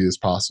as easy as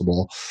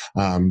possible,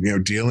 you know,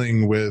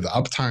 dealing with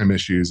uptime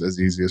issues as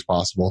easy as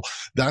possible.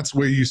 That's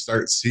where you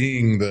start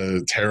seeing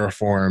the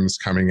Terraforms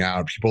coming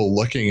out, people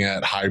looking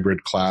at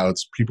hybrid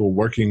clouds, people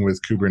working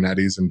with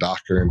Kubernetes and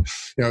Docker. And,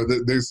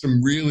 there's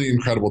some really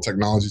incredible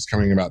technologies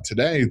coming about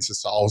today to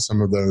solve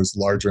some of those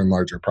larger and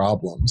larger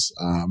problems.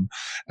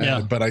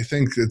 But I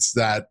think it's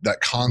that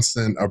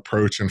constant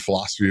approach and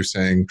philosophy of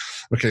saying,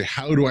 okay,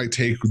 how do I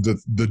take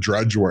the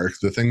drudge work,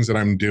 the things that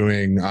I'm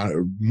doing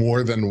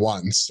more than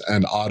once,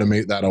 and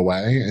automate that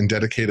away and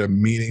dedicate a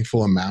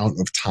meaningful amount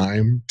of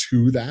time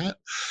to that?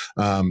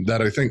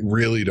 That I think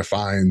really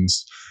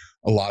defines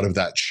a lot of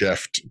that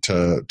shift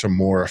to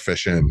more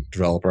efficient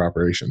developer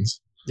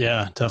operations.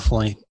 Yeah,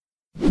 definitely.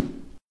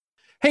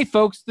 Hey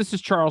folks, this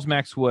is Charles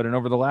Max Wood, and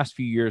over the last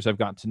few years, I've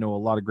gotten to know a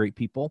lot of great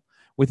people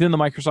within the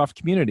Microsoft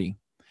community,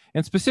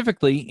 and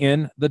specifically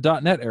in the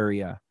 .NET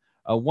area.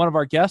 One of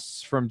our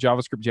guests from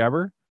JavaScript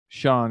Jabber,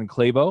 Sean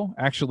Clabo,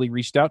 actually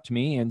reached out to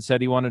me and said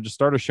he wanted to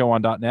start a show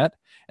on .NET,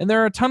 and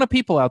there are a ton of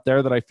people out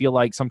there that I feel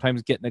like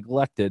sometimes get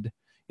neglected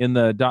in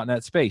the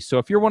 .NET space. So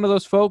if you're one of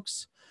those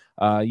folks,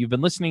 you've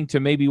been listening to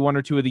maybe one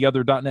or two of the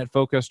other .NET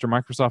focused or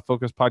Microsoft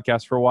focused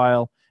podcasts for a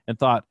while and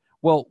thought,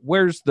 well,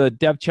 where's the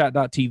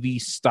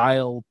devchat.tv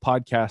style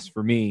podcast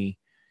for me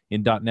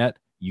in .NET?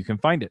 You can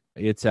find it.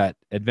 It's at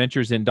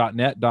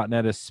adventuresin.net.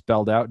 .NET is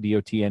spelled out,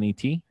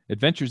 D-O-T-N-E-T.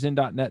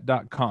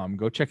 adventuresin.net.com.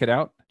 Go check it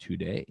out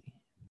today.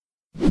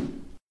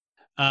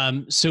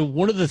 So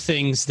one of the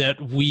things that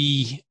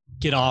we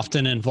get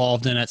often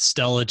involved in at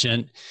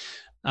Stelligent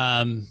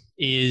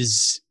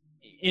is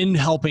in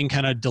helping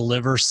kind of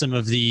deliver some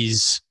of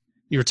these,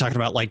 you were talking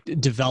about like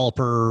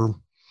developer,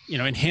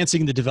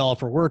 enhancing the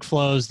developer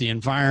workflows, the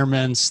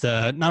environments,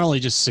 not only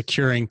just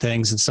securing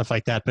things and stuff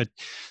like that, but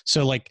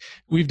so like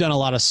we've done a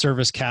lot of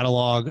service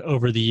catalog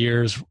over the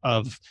years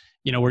of,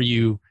 where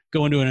you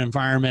go into an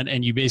environment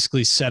and you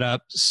basically set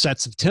up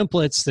sets of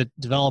templates that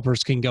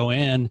developers can go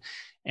in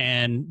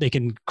and they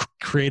can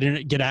create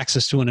and get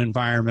access to an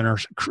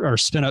environment or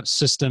spin up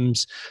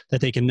systems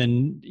that they can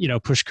then,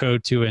 push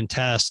code to and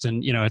test.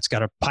 And, it's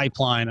got a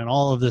pipeline and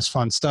all of this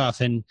fun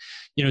stuff. And,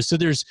 so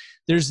there's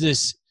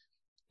this,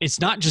 it's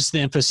not just the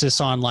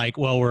emphasis on like,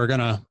 well, we're going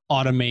to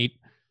automate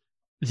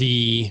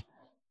the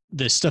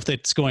stuff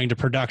that's going to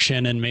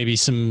production and maybe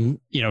some,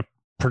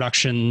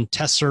 production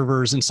test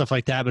servers and stuff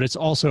like that, but it's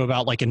also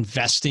about like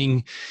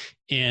investing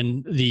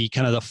in the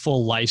kind of the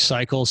full life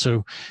cycle.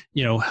 So,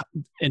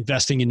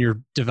 investing in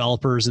your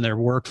developers and their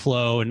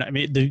workflow. And I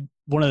mean,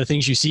 one of the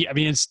things you see,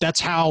 that's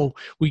how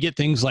we get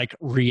things like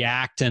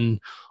React and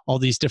all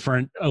these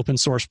different open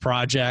source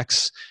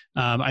projects.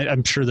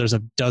 I'm sure there's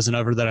a dozen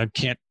over that I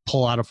can't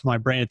pull out of my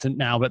brain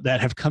now, but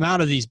that have come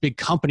out of these big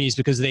companies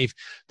because they've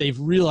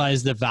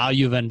realized the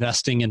value of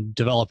investing in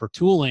developer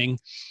tooling,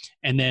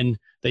 and then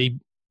they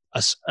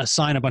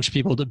assign a bunch of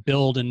people to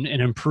build and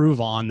improve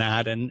on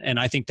that. And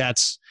I think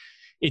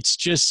it's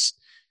just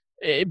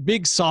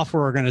big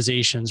software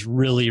organizations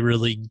really,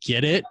 really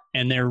get it.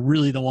 And they're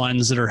really the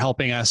ones that are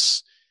helping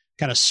us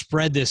kind of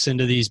spread this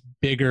into these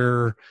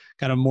bigger,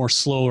 kind of more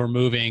slower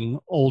moving,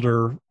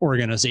 older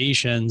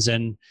organizations.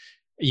 And,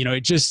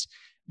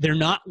 they're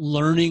not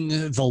learning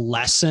the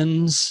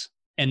lessons.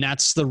 And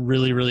that's the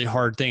really, really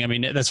hard thing. I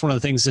mean, that's one of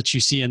the things that you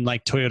see in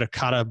like Toyota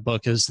Kata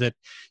book is that,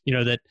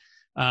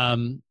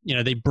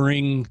 they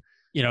bring,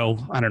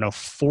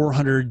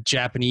 400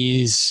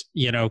 Japanese,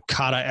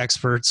 kata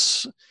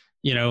experts,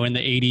 in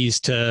the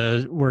 80s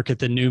to work at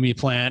the NUMMI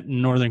plant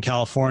in Northern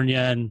California.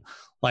 And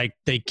like,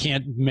 they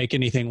can't make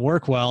anything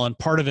work well. And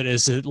part of it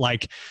is that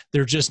like,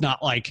 they're just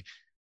not like,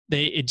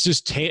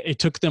 it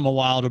took them a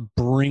while to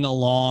bring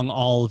along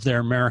all of their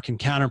American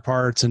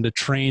counterparts and to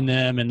train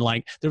them. And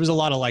like, there was a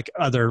lot of like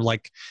other,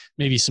 like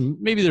maybe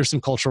there's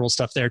some cultural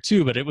stuff there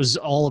too, but it was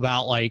all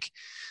about like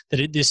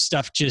that this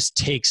stuff just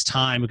takes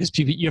time because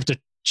you have to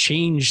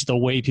change the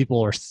way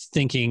people are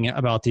thinking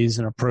about these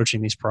and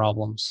approaching these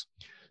problems.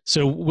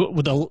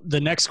 So the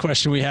next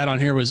question we had on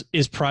here was,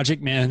 is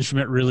project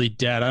management really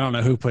dead? I don't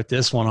know who put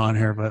this one on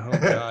here, but oh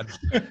God.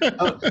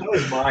 That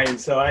was mine.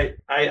 So I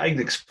can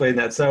explain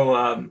that. So,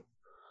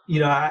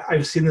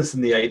 I've seen this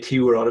in the IT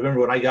world. I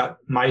remember when I got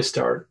my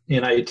start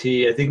in IT,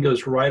 I think it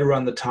was right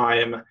around the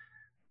time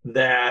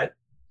that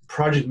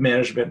project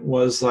management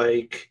was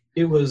like,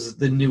 it was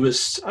the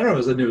newest, I don't know if it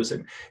was the newest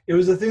thing. It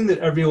was the thing that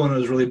everyone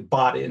was really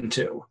bought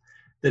into,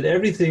 that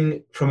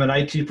everything from an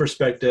IT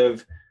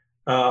perspective,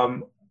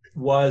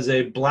 was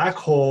a black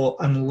hole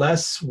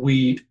unless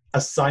we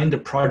assigned a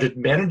project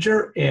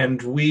manager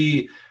and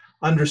we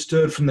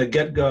understood from the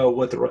get-go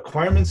what the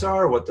requirements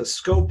are, what the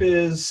scope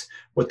is,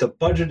 what the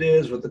budget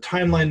is, what the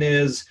timeline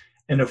is.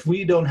 And if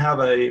we don't have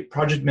a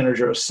project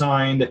manager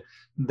assigned,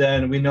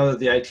 then we know that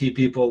the IT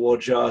people will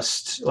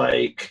just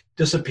like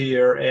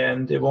disappear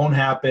and it won't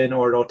happen,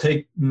 or it'll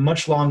take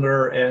much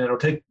longer and it'll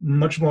take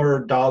much more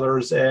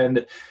dollars,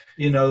 and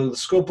the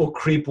scope will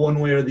creep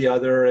one way or the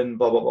other, and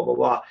blah, blah, blah, blah,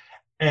 blah.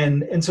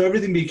 And so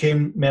everything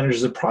became managed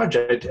as a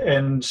project.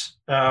 And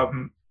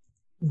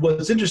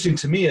what's interesting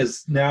to me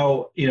is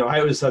now, I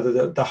always thought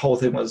that the whole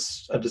thing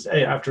was,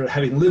 after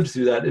having lived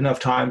through that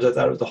enough times, I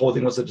thought the whole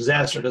thing was a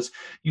disaster because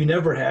you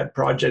never had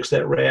projects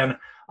that ran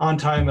on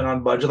time and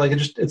on budget. Like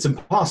it's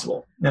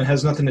impossible, and it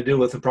has nothing to do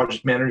with the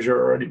project manager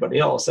or anybody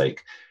else.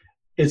 Like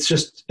it's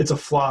a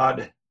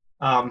flawed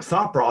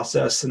thought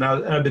process. And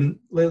I've been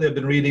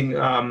reading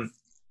A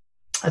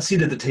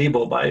Seat at the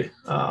Table by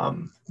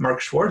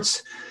Mark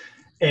Schwartz.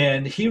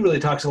 And he really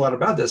talks a lot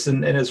about this,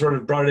 and has sort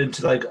of brought it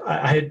into like,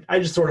 I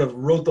just sort of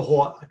wrote the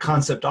whole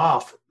concept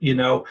off,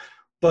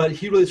 but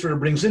he really sort of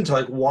brings into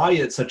like why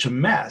it's such a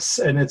mess.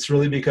 And it's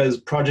really because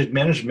project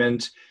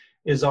management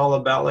is all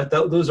about like,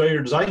 those are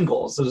your design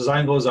goals. The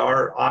design goals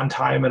are on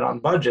time and on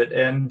budget.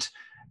 And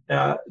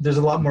there's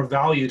a lot more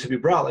value to be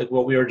brought, like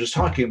what we were just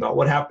talking about.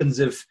 What happens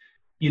if,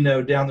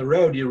 down the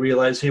road you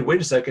realize, hey,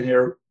 wait a second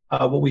here,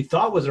 what we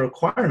thought was a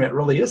requirement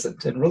really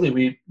isn't. And really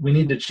we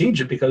need to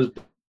change it because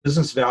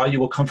business value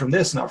will come from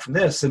this, not from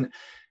this. And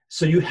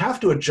so you have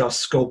to adjust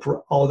scope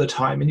all the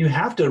time, and you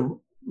have to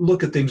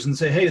look at things and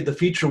say, hey, the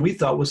feature we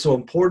thought was so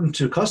important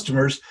to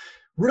customers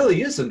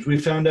really isn't. We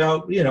found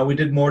out, we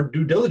did more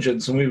due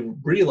diligence and we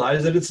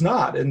realized that it's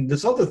not. And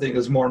this other thing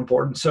is more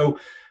important. So,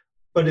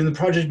 but in the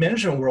project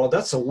management world,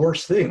 that's the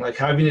worst thing. Like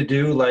having to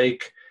do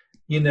like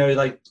you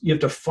have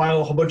to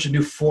file a whole bunch of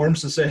new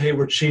forms to say, hey,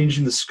 we're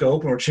changing the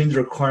scope and we're changing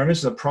the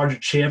requirements, and the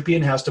project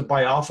champion has to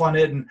buy off on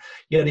it and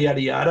yada,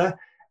 yada, yada.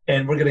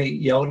 And we're going to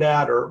get yelled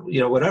at or,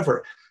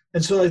 whatever.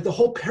 And so like the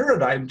whole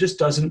paradigm just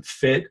doesn't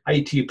fit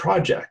IT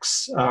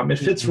projects. It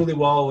fits really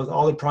well with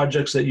all the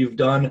projects that you've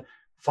done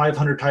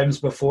 500 times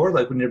before.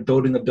 Like when you're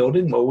building a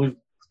building, well, we've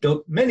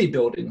built many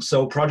buildings.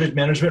 So project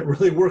management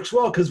really works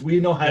well because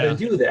we know how to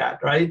do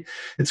that, right?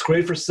 It's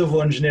great for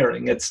civil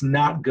engineering. It's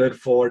not good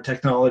for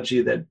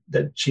technology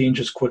that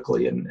changes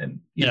quickly and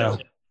you know,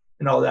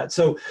 and all that.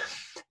 So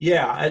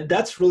yeah,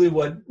 that's really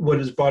what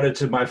has brought it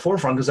to my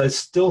forefront, because I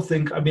still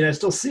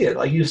see it.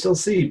 Like you still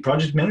see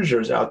project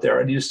managers out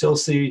there, and you still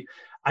see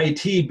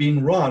IT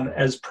being run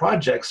as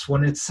projects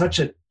when it's such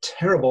a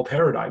terrible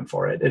paradigm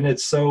for it. And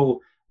it's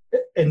so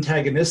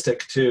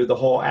antagonistic to the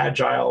whole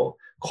agile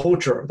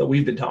culture that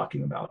we've been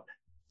talking about.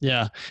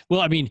 Yeah.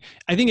 Well, I mean,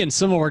 I think in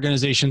some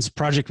organizations,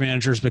 project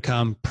managers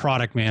become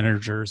product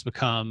managers,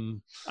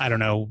 I don't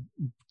know,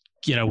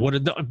 what are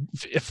the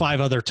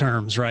 5 other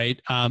terms,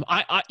 right? And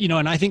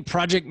I think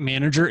project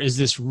manager is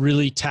this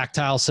really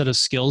tactile set of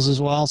skills as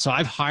well. So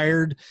I've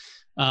hired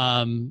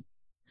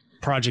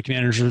project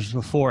managers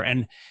before,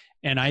 and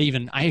I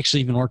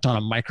actually even worked on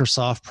a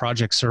Microsoft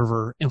project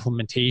server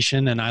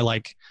implementation, and I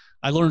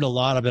learned a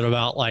lot of it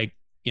about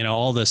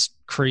all this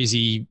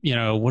crazy,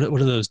 what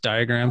are those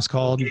diagrams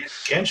called?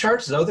 Gantt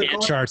charts, is that what they're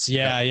called? Gantt charts,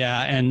 yeah.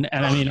 And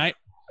I mean,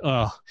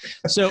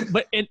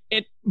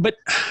 but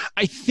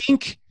I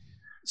think.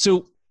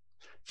 So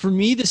for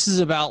me, this is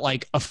about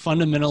like a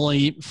fundamental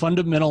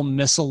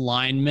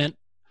misalignment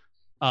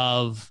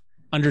of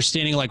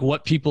understanding like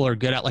what people are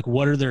good at, like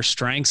what are their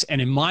strengths. And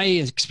in my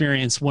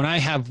experience, when I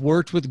have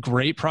worked with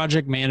great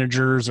project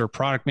managers or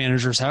product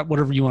managers,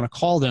 whatever you want to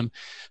call them,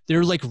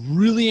 they're like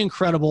really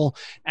incredible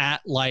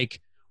at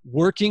like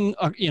working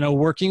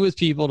with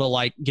people to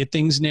like get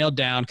things nailed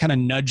down, kind of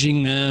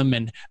nudging them.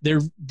 And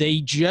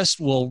they just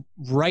will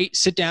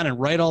sit down and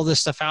write all this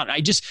stuff out.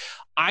 And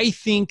I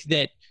think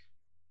that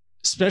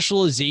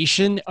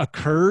specialization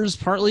occurs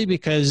partly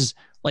because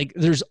like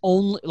there's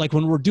only like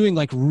when we're doing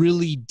like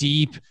really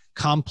deep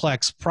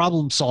complex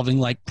problem solving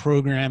like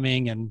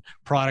programming and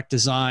product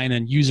design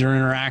and user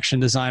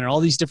interaction design and all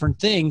these different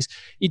things,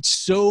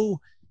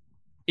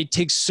 it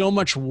takes so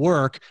much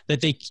work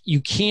that you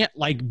can't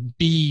like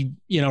be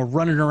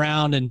running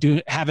around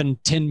and having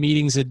 10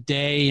 meetings a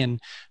day and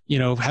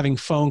having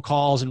phone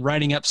calls and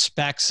writing up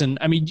specs. And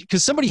I mean,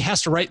 because somebody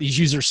has to write these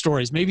user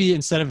stories. Maybe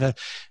instead of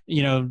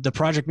the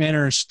project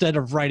manager, instead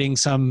of writing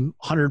some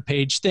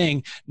 100-page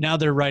thing, now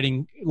they're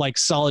writing like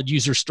solid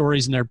user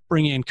stories, and they're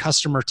bringing in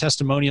customer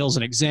testimonials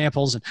and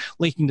examples and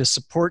linking to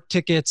support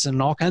tickets and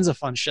all kinds of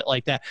fun shit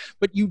like that.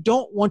 But you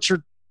don't want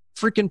your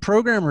freaking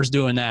programmers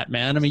doing that,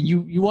 man. I mean,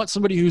 you want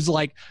somebody who's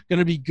like going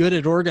to be good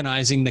at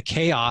organizing the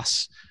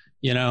chaos,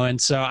 and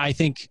so I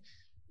think,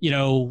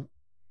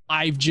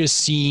 I've just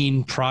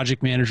seen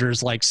project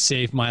managers like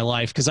save my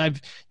life, because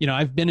I've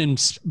been in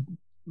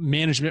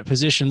management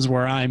positions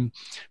where I'm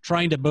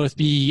trying to both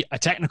be a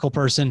technical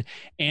person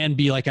and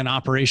be like an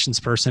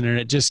operations person, and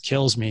it just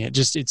kills me.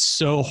 It's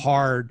so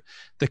hard.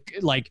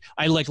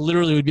 I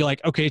literally would be like,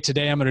 okay,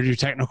 today I'm going to do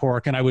technical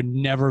work, and I would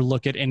never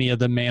look at any of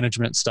the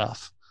management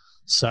stuff.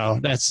 So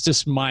that's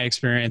just my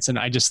experience. And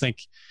I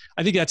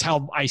think that's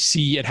how I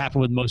see it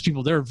happen with most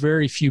people. There are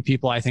very few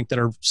people, I think, that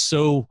are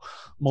so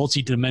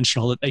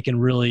multidimensional that they can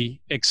really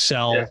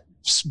excel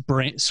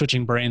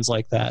switching brains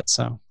like that.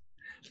 So,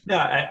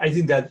 yeah, I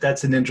think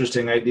that's an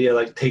interesting idea.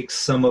 Like take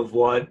some of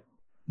what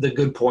the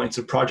good points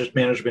of project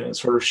management and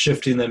sort of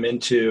shifting them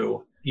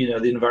into,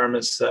 the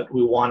environments that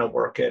we want to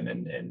work in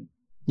and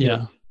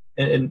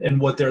and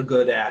what they're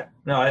good at.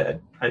 No,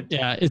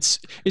 it's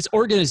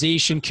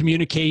organization,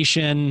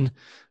 communication.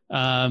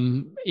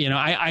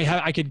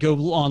 I could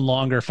go on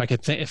longer if I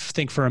could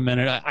think for a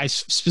minute. I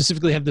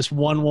specifically have this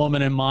one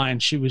woman in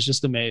mind. She was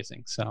just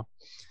amazing. So,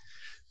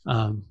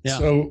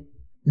 So,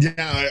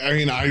 yeah, I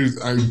mean,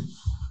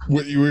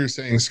 What you were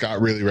saying,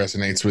 Scott, really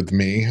resonates with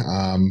me,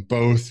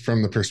 both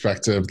from the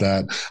perspective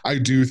that I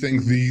do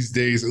think these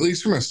days, at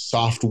least from a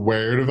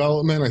software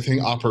development, I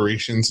think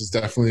operations is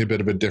definitely a bit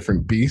of a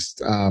different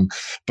beast.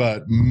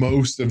 But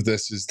most of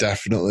this is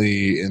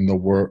definitely in the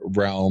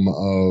realm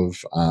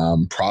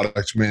of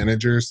product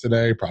managers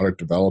today, product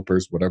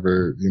developers,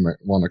 whatever you might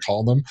want to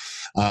call them,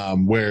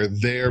 where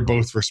they're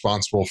both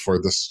responsible for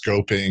the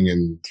scoping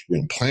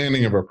and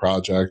planning of a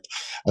project,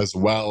 as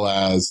well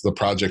as the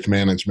project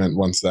management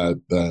once that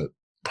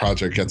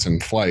project gets in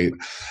flight.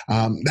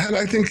 That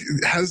I think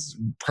has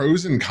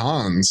pros and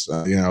cons.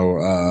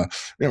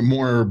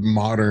 More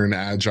modern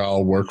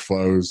agile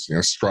workflows,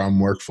 Scrum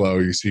workflow.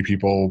 You see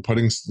people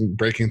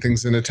breaking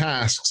things into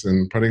tasks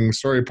and putting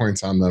story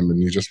points on them,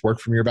 and you just work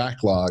from your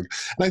backlog.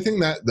 And I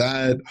think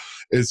that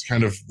is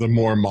kind of the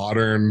more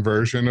modern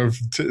version of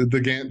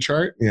the Gantt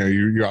chart.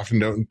 You often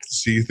don't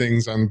see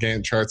things on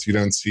Gantt charts. You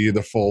don't see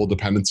the full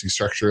dependency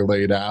structure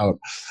laid out.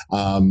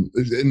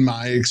 In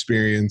my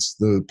experience,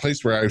 the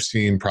place where I've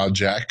seen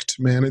project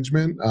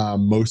management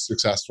most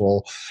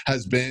successful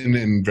has been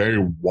in very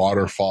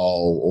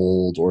waterfall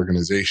old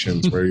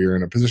organizations where you're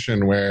in a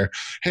position where,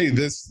 hey,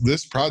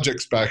 this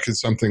project spec is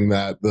something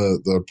that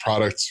the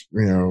product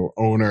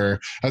owner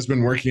has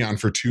been working on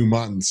for 2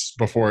 months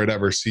before it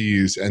ever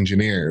sees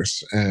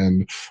engineers.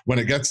 And when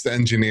it gets to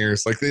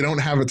engineers, like, they don't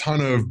have a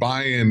ton of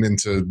buy-in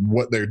into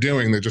what they're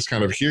doing. They're just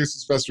kind of, here's the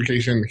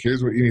specification,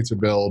 here's what you need to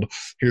build,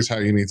 here's how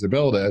you need to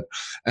build it.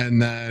 And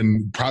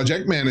then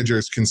project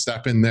managers can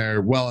step in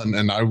there. Well,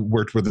 and I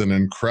worked with an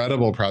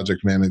incredible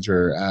project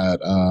manager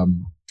at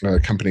a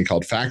company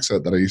called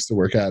Faxa that I used to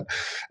work at.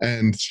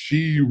 And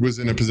she was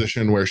in a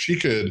position where she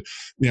could,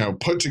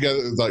 put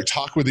together, like,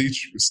 talk with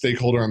each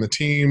stakeholder on the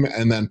team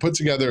and then put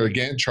together a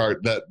Gantt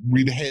chart that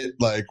we'd hit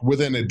like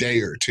within a day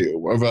or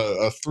two of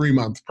a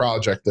 3-month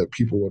project that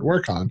people would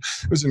work on.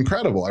 It was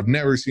incredible. I've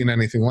never seen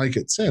anything like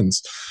it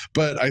since.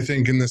 But I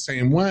think in the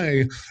same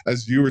way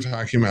as you were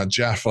talking about,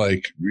 Jeff,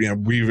 like,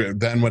 we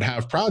then would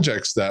have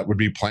projects that would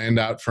be planned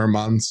out for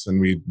months, and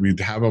we'd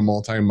have a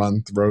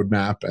multi-month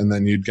roadmap, and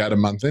then you'd get a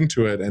month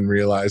into it and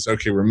realize,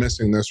 okay, we're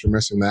missing this, we're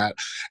missing that.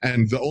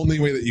 And the only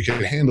way that you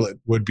can handle it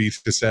would be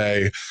to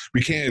say,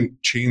 we can't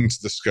change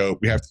the scope.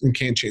 We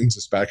can't change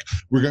the spec.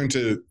 We're going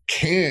to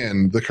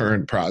can the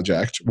current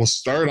project. We'll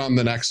start on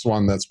the next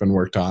one that's been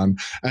worked on.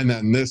 And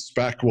then this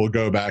spec will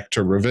go back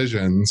to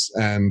revisions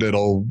and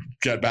it'll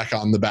get back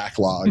on the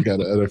backlog at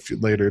a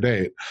later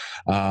date.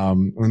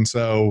 And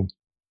so,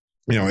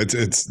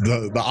 it's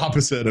the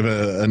opposite of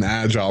an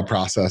agile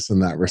process in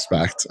that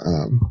respect.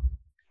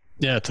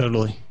 Yeah,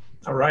 totally.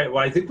 All right.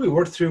 Well, I think we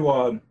worked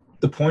through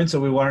the points that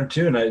we wanted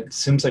to, and it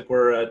seems like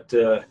we're at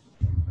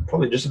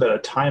probably just about a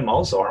time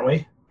also, aren't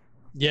we?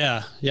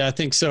 Yeah, I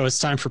think so. It's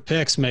time for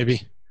picks,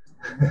 maybe.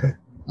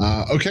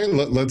 Okay,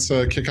 let's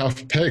kick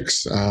off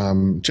picks.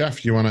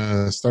 Jeff, you want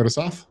to start us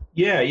off?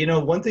 Yeah,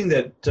 one thing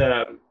that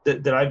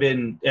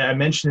I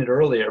mentioned it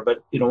earlier,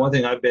 but one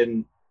thing I've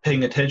been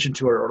paying attention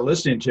to or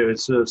listening to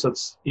is so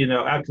it's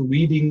after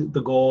reading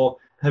the goal,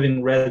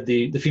 having read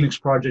the Phoenix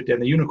Project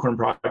and the Unicorn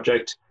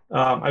Project,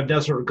 I've now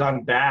sort of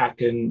gone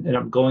back and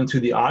I'm going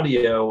through the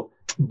audio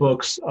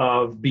books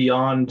of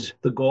Beyond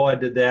the Goal. I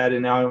did that,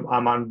 and now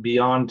I'm on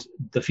Beyond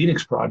the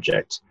Phoenix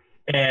Project.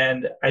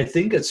 And I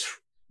think it's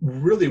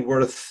really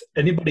worth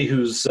anybody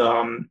who's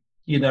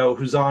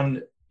who's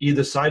on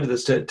either side of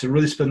this to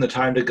really spend the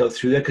time to go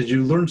through that, because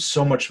you learn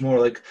so much more.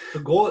 Like the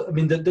goal, I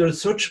mean,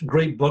 there's such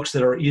great books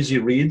that are easy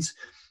reads,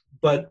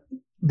 but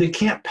they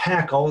can't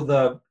pack all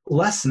the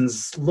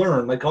lessons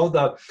learned, like all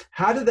the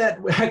how did that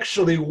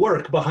actually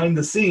work behind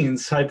the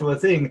scenes type of a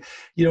thing,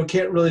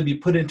 can't really be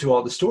put into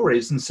all the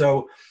stories. And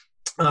so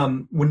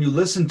when you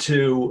listen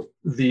to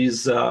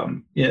these,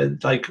 listening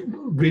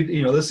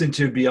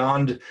to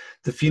Beyond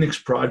the Phoenix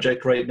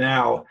Project right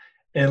now,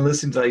 and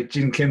listening to like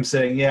Gene Kim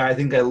saying, yeah, I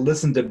think he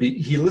listened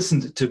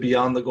to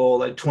Beyond the Goal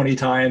like 20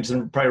 times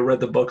and probably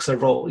read the book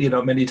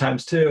many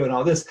times too, and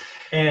all this.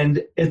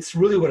 And it's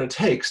really what it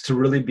takes to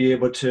really be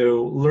able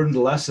to learn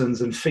the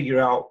lessons and figure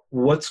out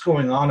what's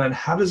going on and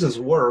how does this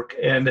work,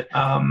 and,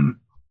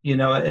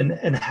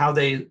 and how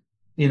they,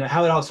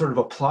 how it all sort of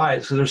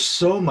applies. So there's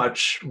so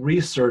much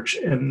research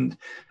and,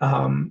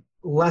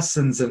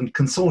 lessons and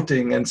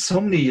consulting and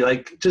so many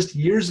just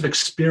years of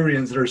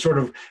experience that are sort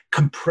of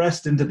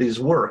compressed into these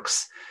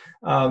works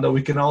that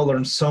we can all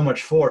learn so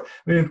much for.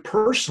 I mean,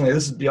 personally,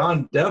 this is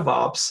beyond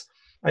DevOps.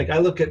 I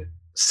look at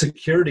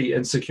security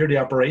and security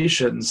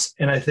operations,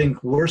 and I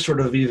think we're sort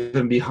of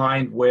even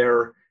behind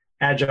where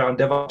Agile and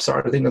DevOps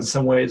are. I think in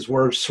some ways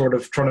we're sort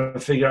of trying to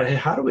figure out, hey,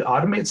 how do we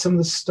automate some of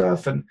this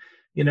stuff? And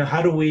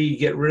how do we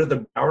get rid of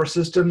the power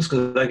systems?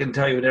 Because I can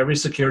tell you in every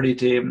security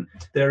team,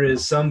 there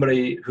is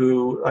somebody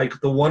who, like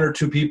the one or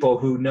two people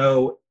who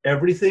know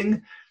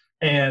everything,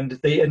 and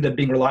they end up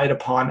being relied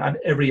upon on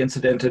every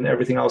incident and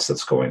everything else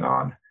that's going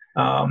on.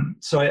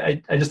 So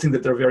I just think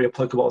that they're very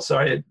applicable. So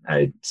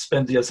I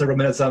spent several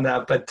minutes on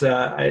that, but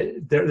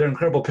they're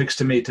incredible picks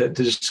to me to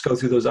just go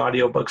through those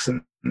audiobooks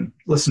and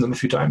listen to them a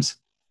few times.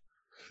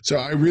 So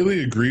I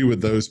really agree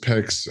with those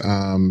picks.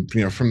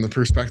 From the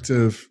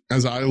perspective,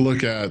 as I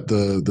look at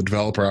the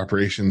developer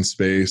operations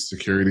space,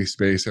 security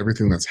space,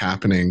 everything that's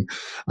happening,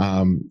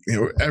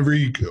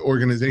 every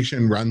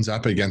organization runs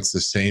up against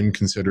the same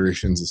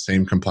considerations, the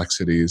same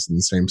complexities, and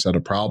the same set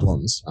of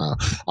problems.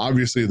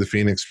 Obviously, the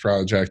Phoenix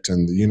Project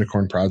and the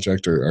Unicorn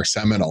Project are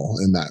seminal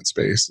in that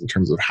space in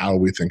terms of how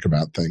we think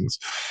about things.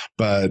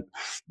 But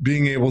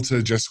being able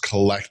to just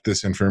collect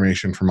this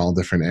information from all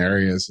different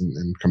areas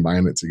and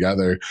combine it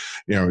together,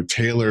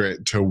 tailor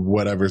it to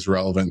whatever's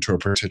relevant to a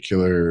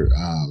particular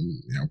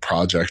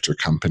project or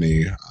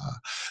company.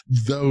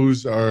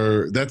 That's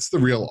the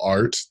real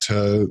art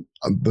to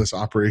this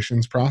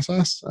operations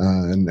process,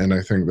 and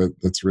I think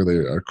that's really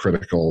a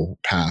critical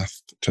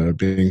path to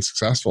being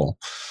successful.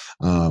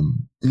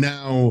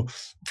 Now,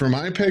 for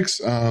my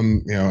picks,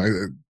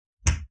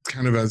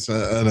 kind of as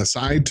an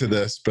aside to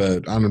this,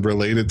 but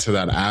unrelated to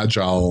that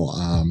agile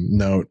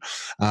note,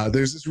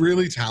 there's this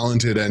really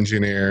talented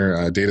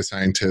engineer, data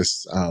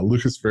scientist,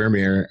 Lucas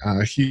Vermeer.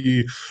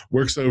 He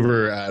works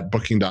over at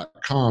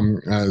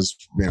Booking.com as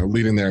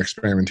leading their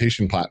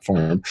experimentation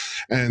platform.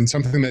 And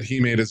something that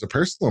he made as a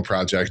personal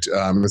project,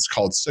 it's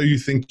called So You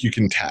Think You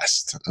Can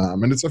Test.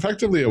 And it's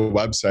effectively a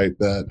website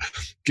that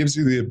gives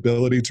you the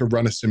ability to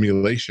run a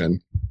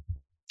simulation.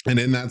 And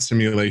in that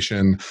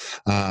simulation,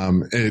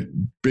 it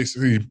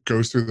basically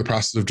goes through the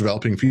process of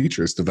developing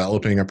features,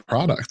 developing a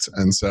product.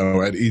 And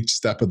so at each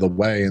step of the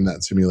way in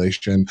that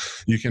simulation,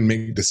 you can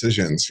make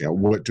decisions.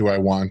 What do I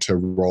want to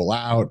roll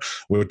out?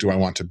 What do I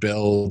want to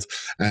build?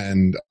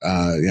 And,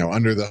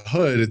 under the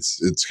hood,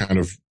 it's kind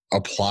of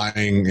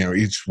applying,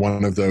 each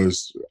one of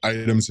those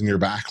items in your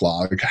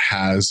backlog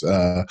has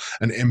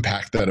an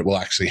impact that it will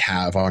actually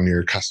have on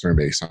your customer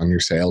base, on your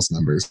sales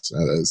numbers,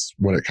 is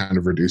what it kind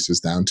of reduces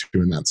down to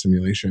in that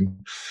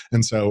simulation.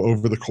 And so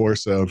over the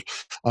course of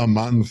a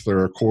month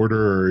or a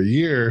quarter or a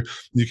year,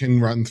 you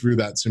can run through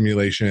that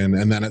simulation.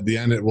 And then at the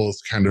end, it will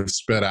kind of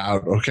spit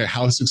out, okay,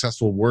 how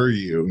successful were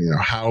you?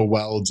 How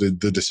well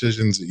did the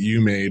decisions that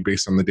you made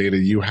based on the data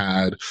you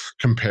had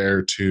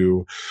compare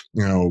to,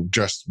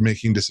 just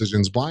making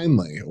decisions blindly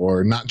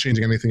or not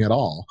changing anything at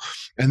all.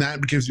 And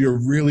that gives you a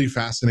really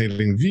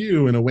fascinating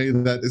view in a way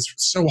that is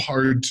so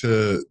hard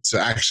to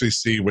actually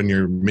see when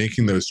you're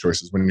making those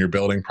choices, when you're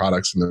building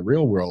products in the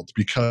real world,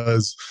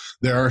 because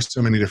there are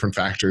so many different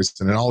factors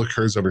and it all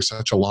occurs over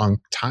such a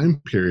long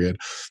time period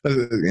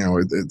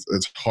that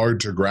it's hard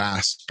to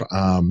grasp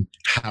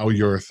how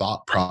your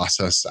thought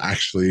process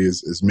actually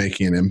is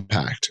making an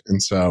impact.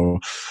 And so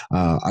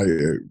I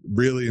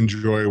really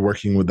enjoy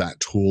working with that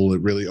tool.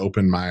 It really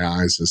opened my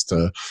eyes as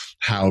to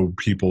how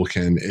people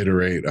can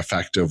iterate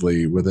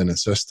effectively within a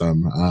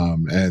system.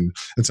 And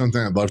it's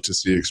something I'd love to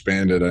see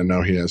expanded. I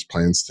know he has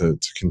plans to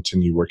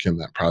continue working on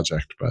that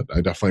project, but I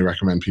definitely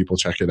recommend people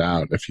check it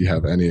out if you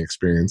have any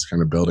experience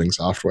kind of building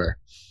software.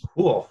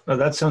 Cool. No,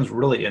 that sounds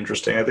really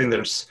interesting. I think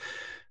it's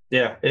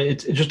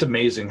just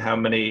amazing how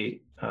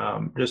many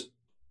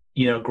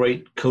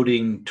great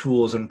coding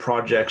tools and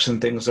projects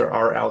and things there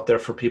are out there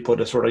for people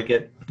to sort of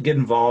get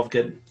involved,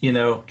 get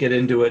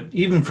into it,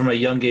 even from a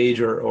young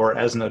age or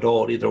as an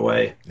adult, either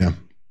way. Yeah.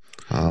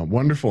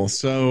 Wonderful.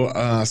 So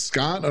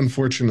Scott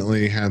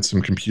unfortunately had some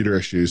computer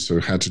issues,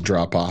 so had to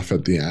drop off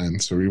at the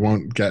end. So we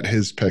won't get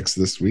his picks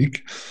this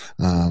week.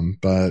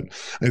 But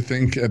I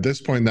think at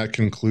this point that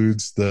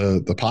concludes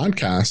the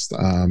podcast.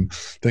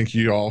 Thank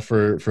you all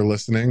for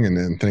listening,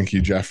 and thank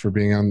you, Jeff, for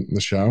being on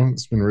the show.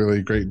 It's been a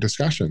really great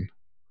discussion.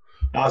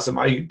 Awesome.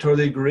 I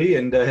totally agree.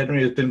 And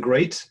Henry, has been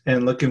great,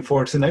 and looking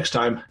forward to next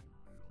time.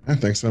 Yeah,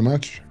 thanks so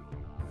much.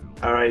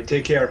 All right.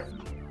 Take care.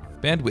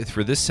 Bandwidth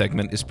for this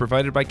segment is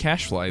provided by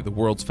CacheFly, the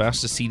world's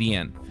fastest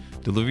CDN.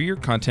 Deliver your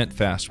content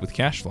fast with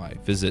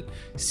CacheFly. Visit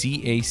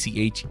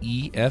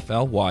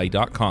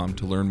CACHEFLY.com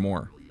to learn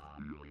more.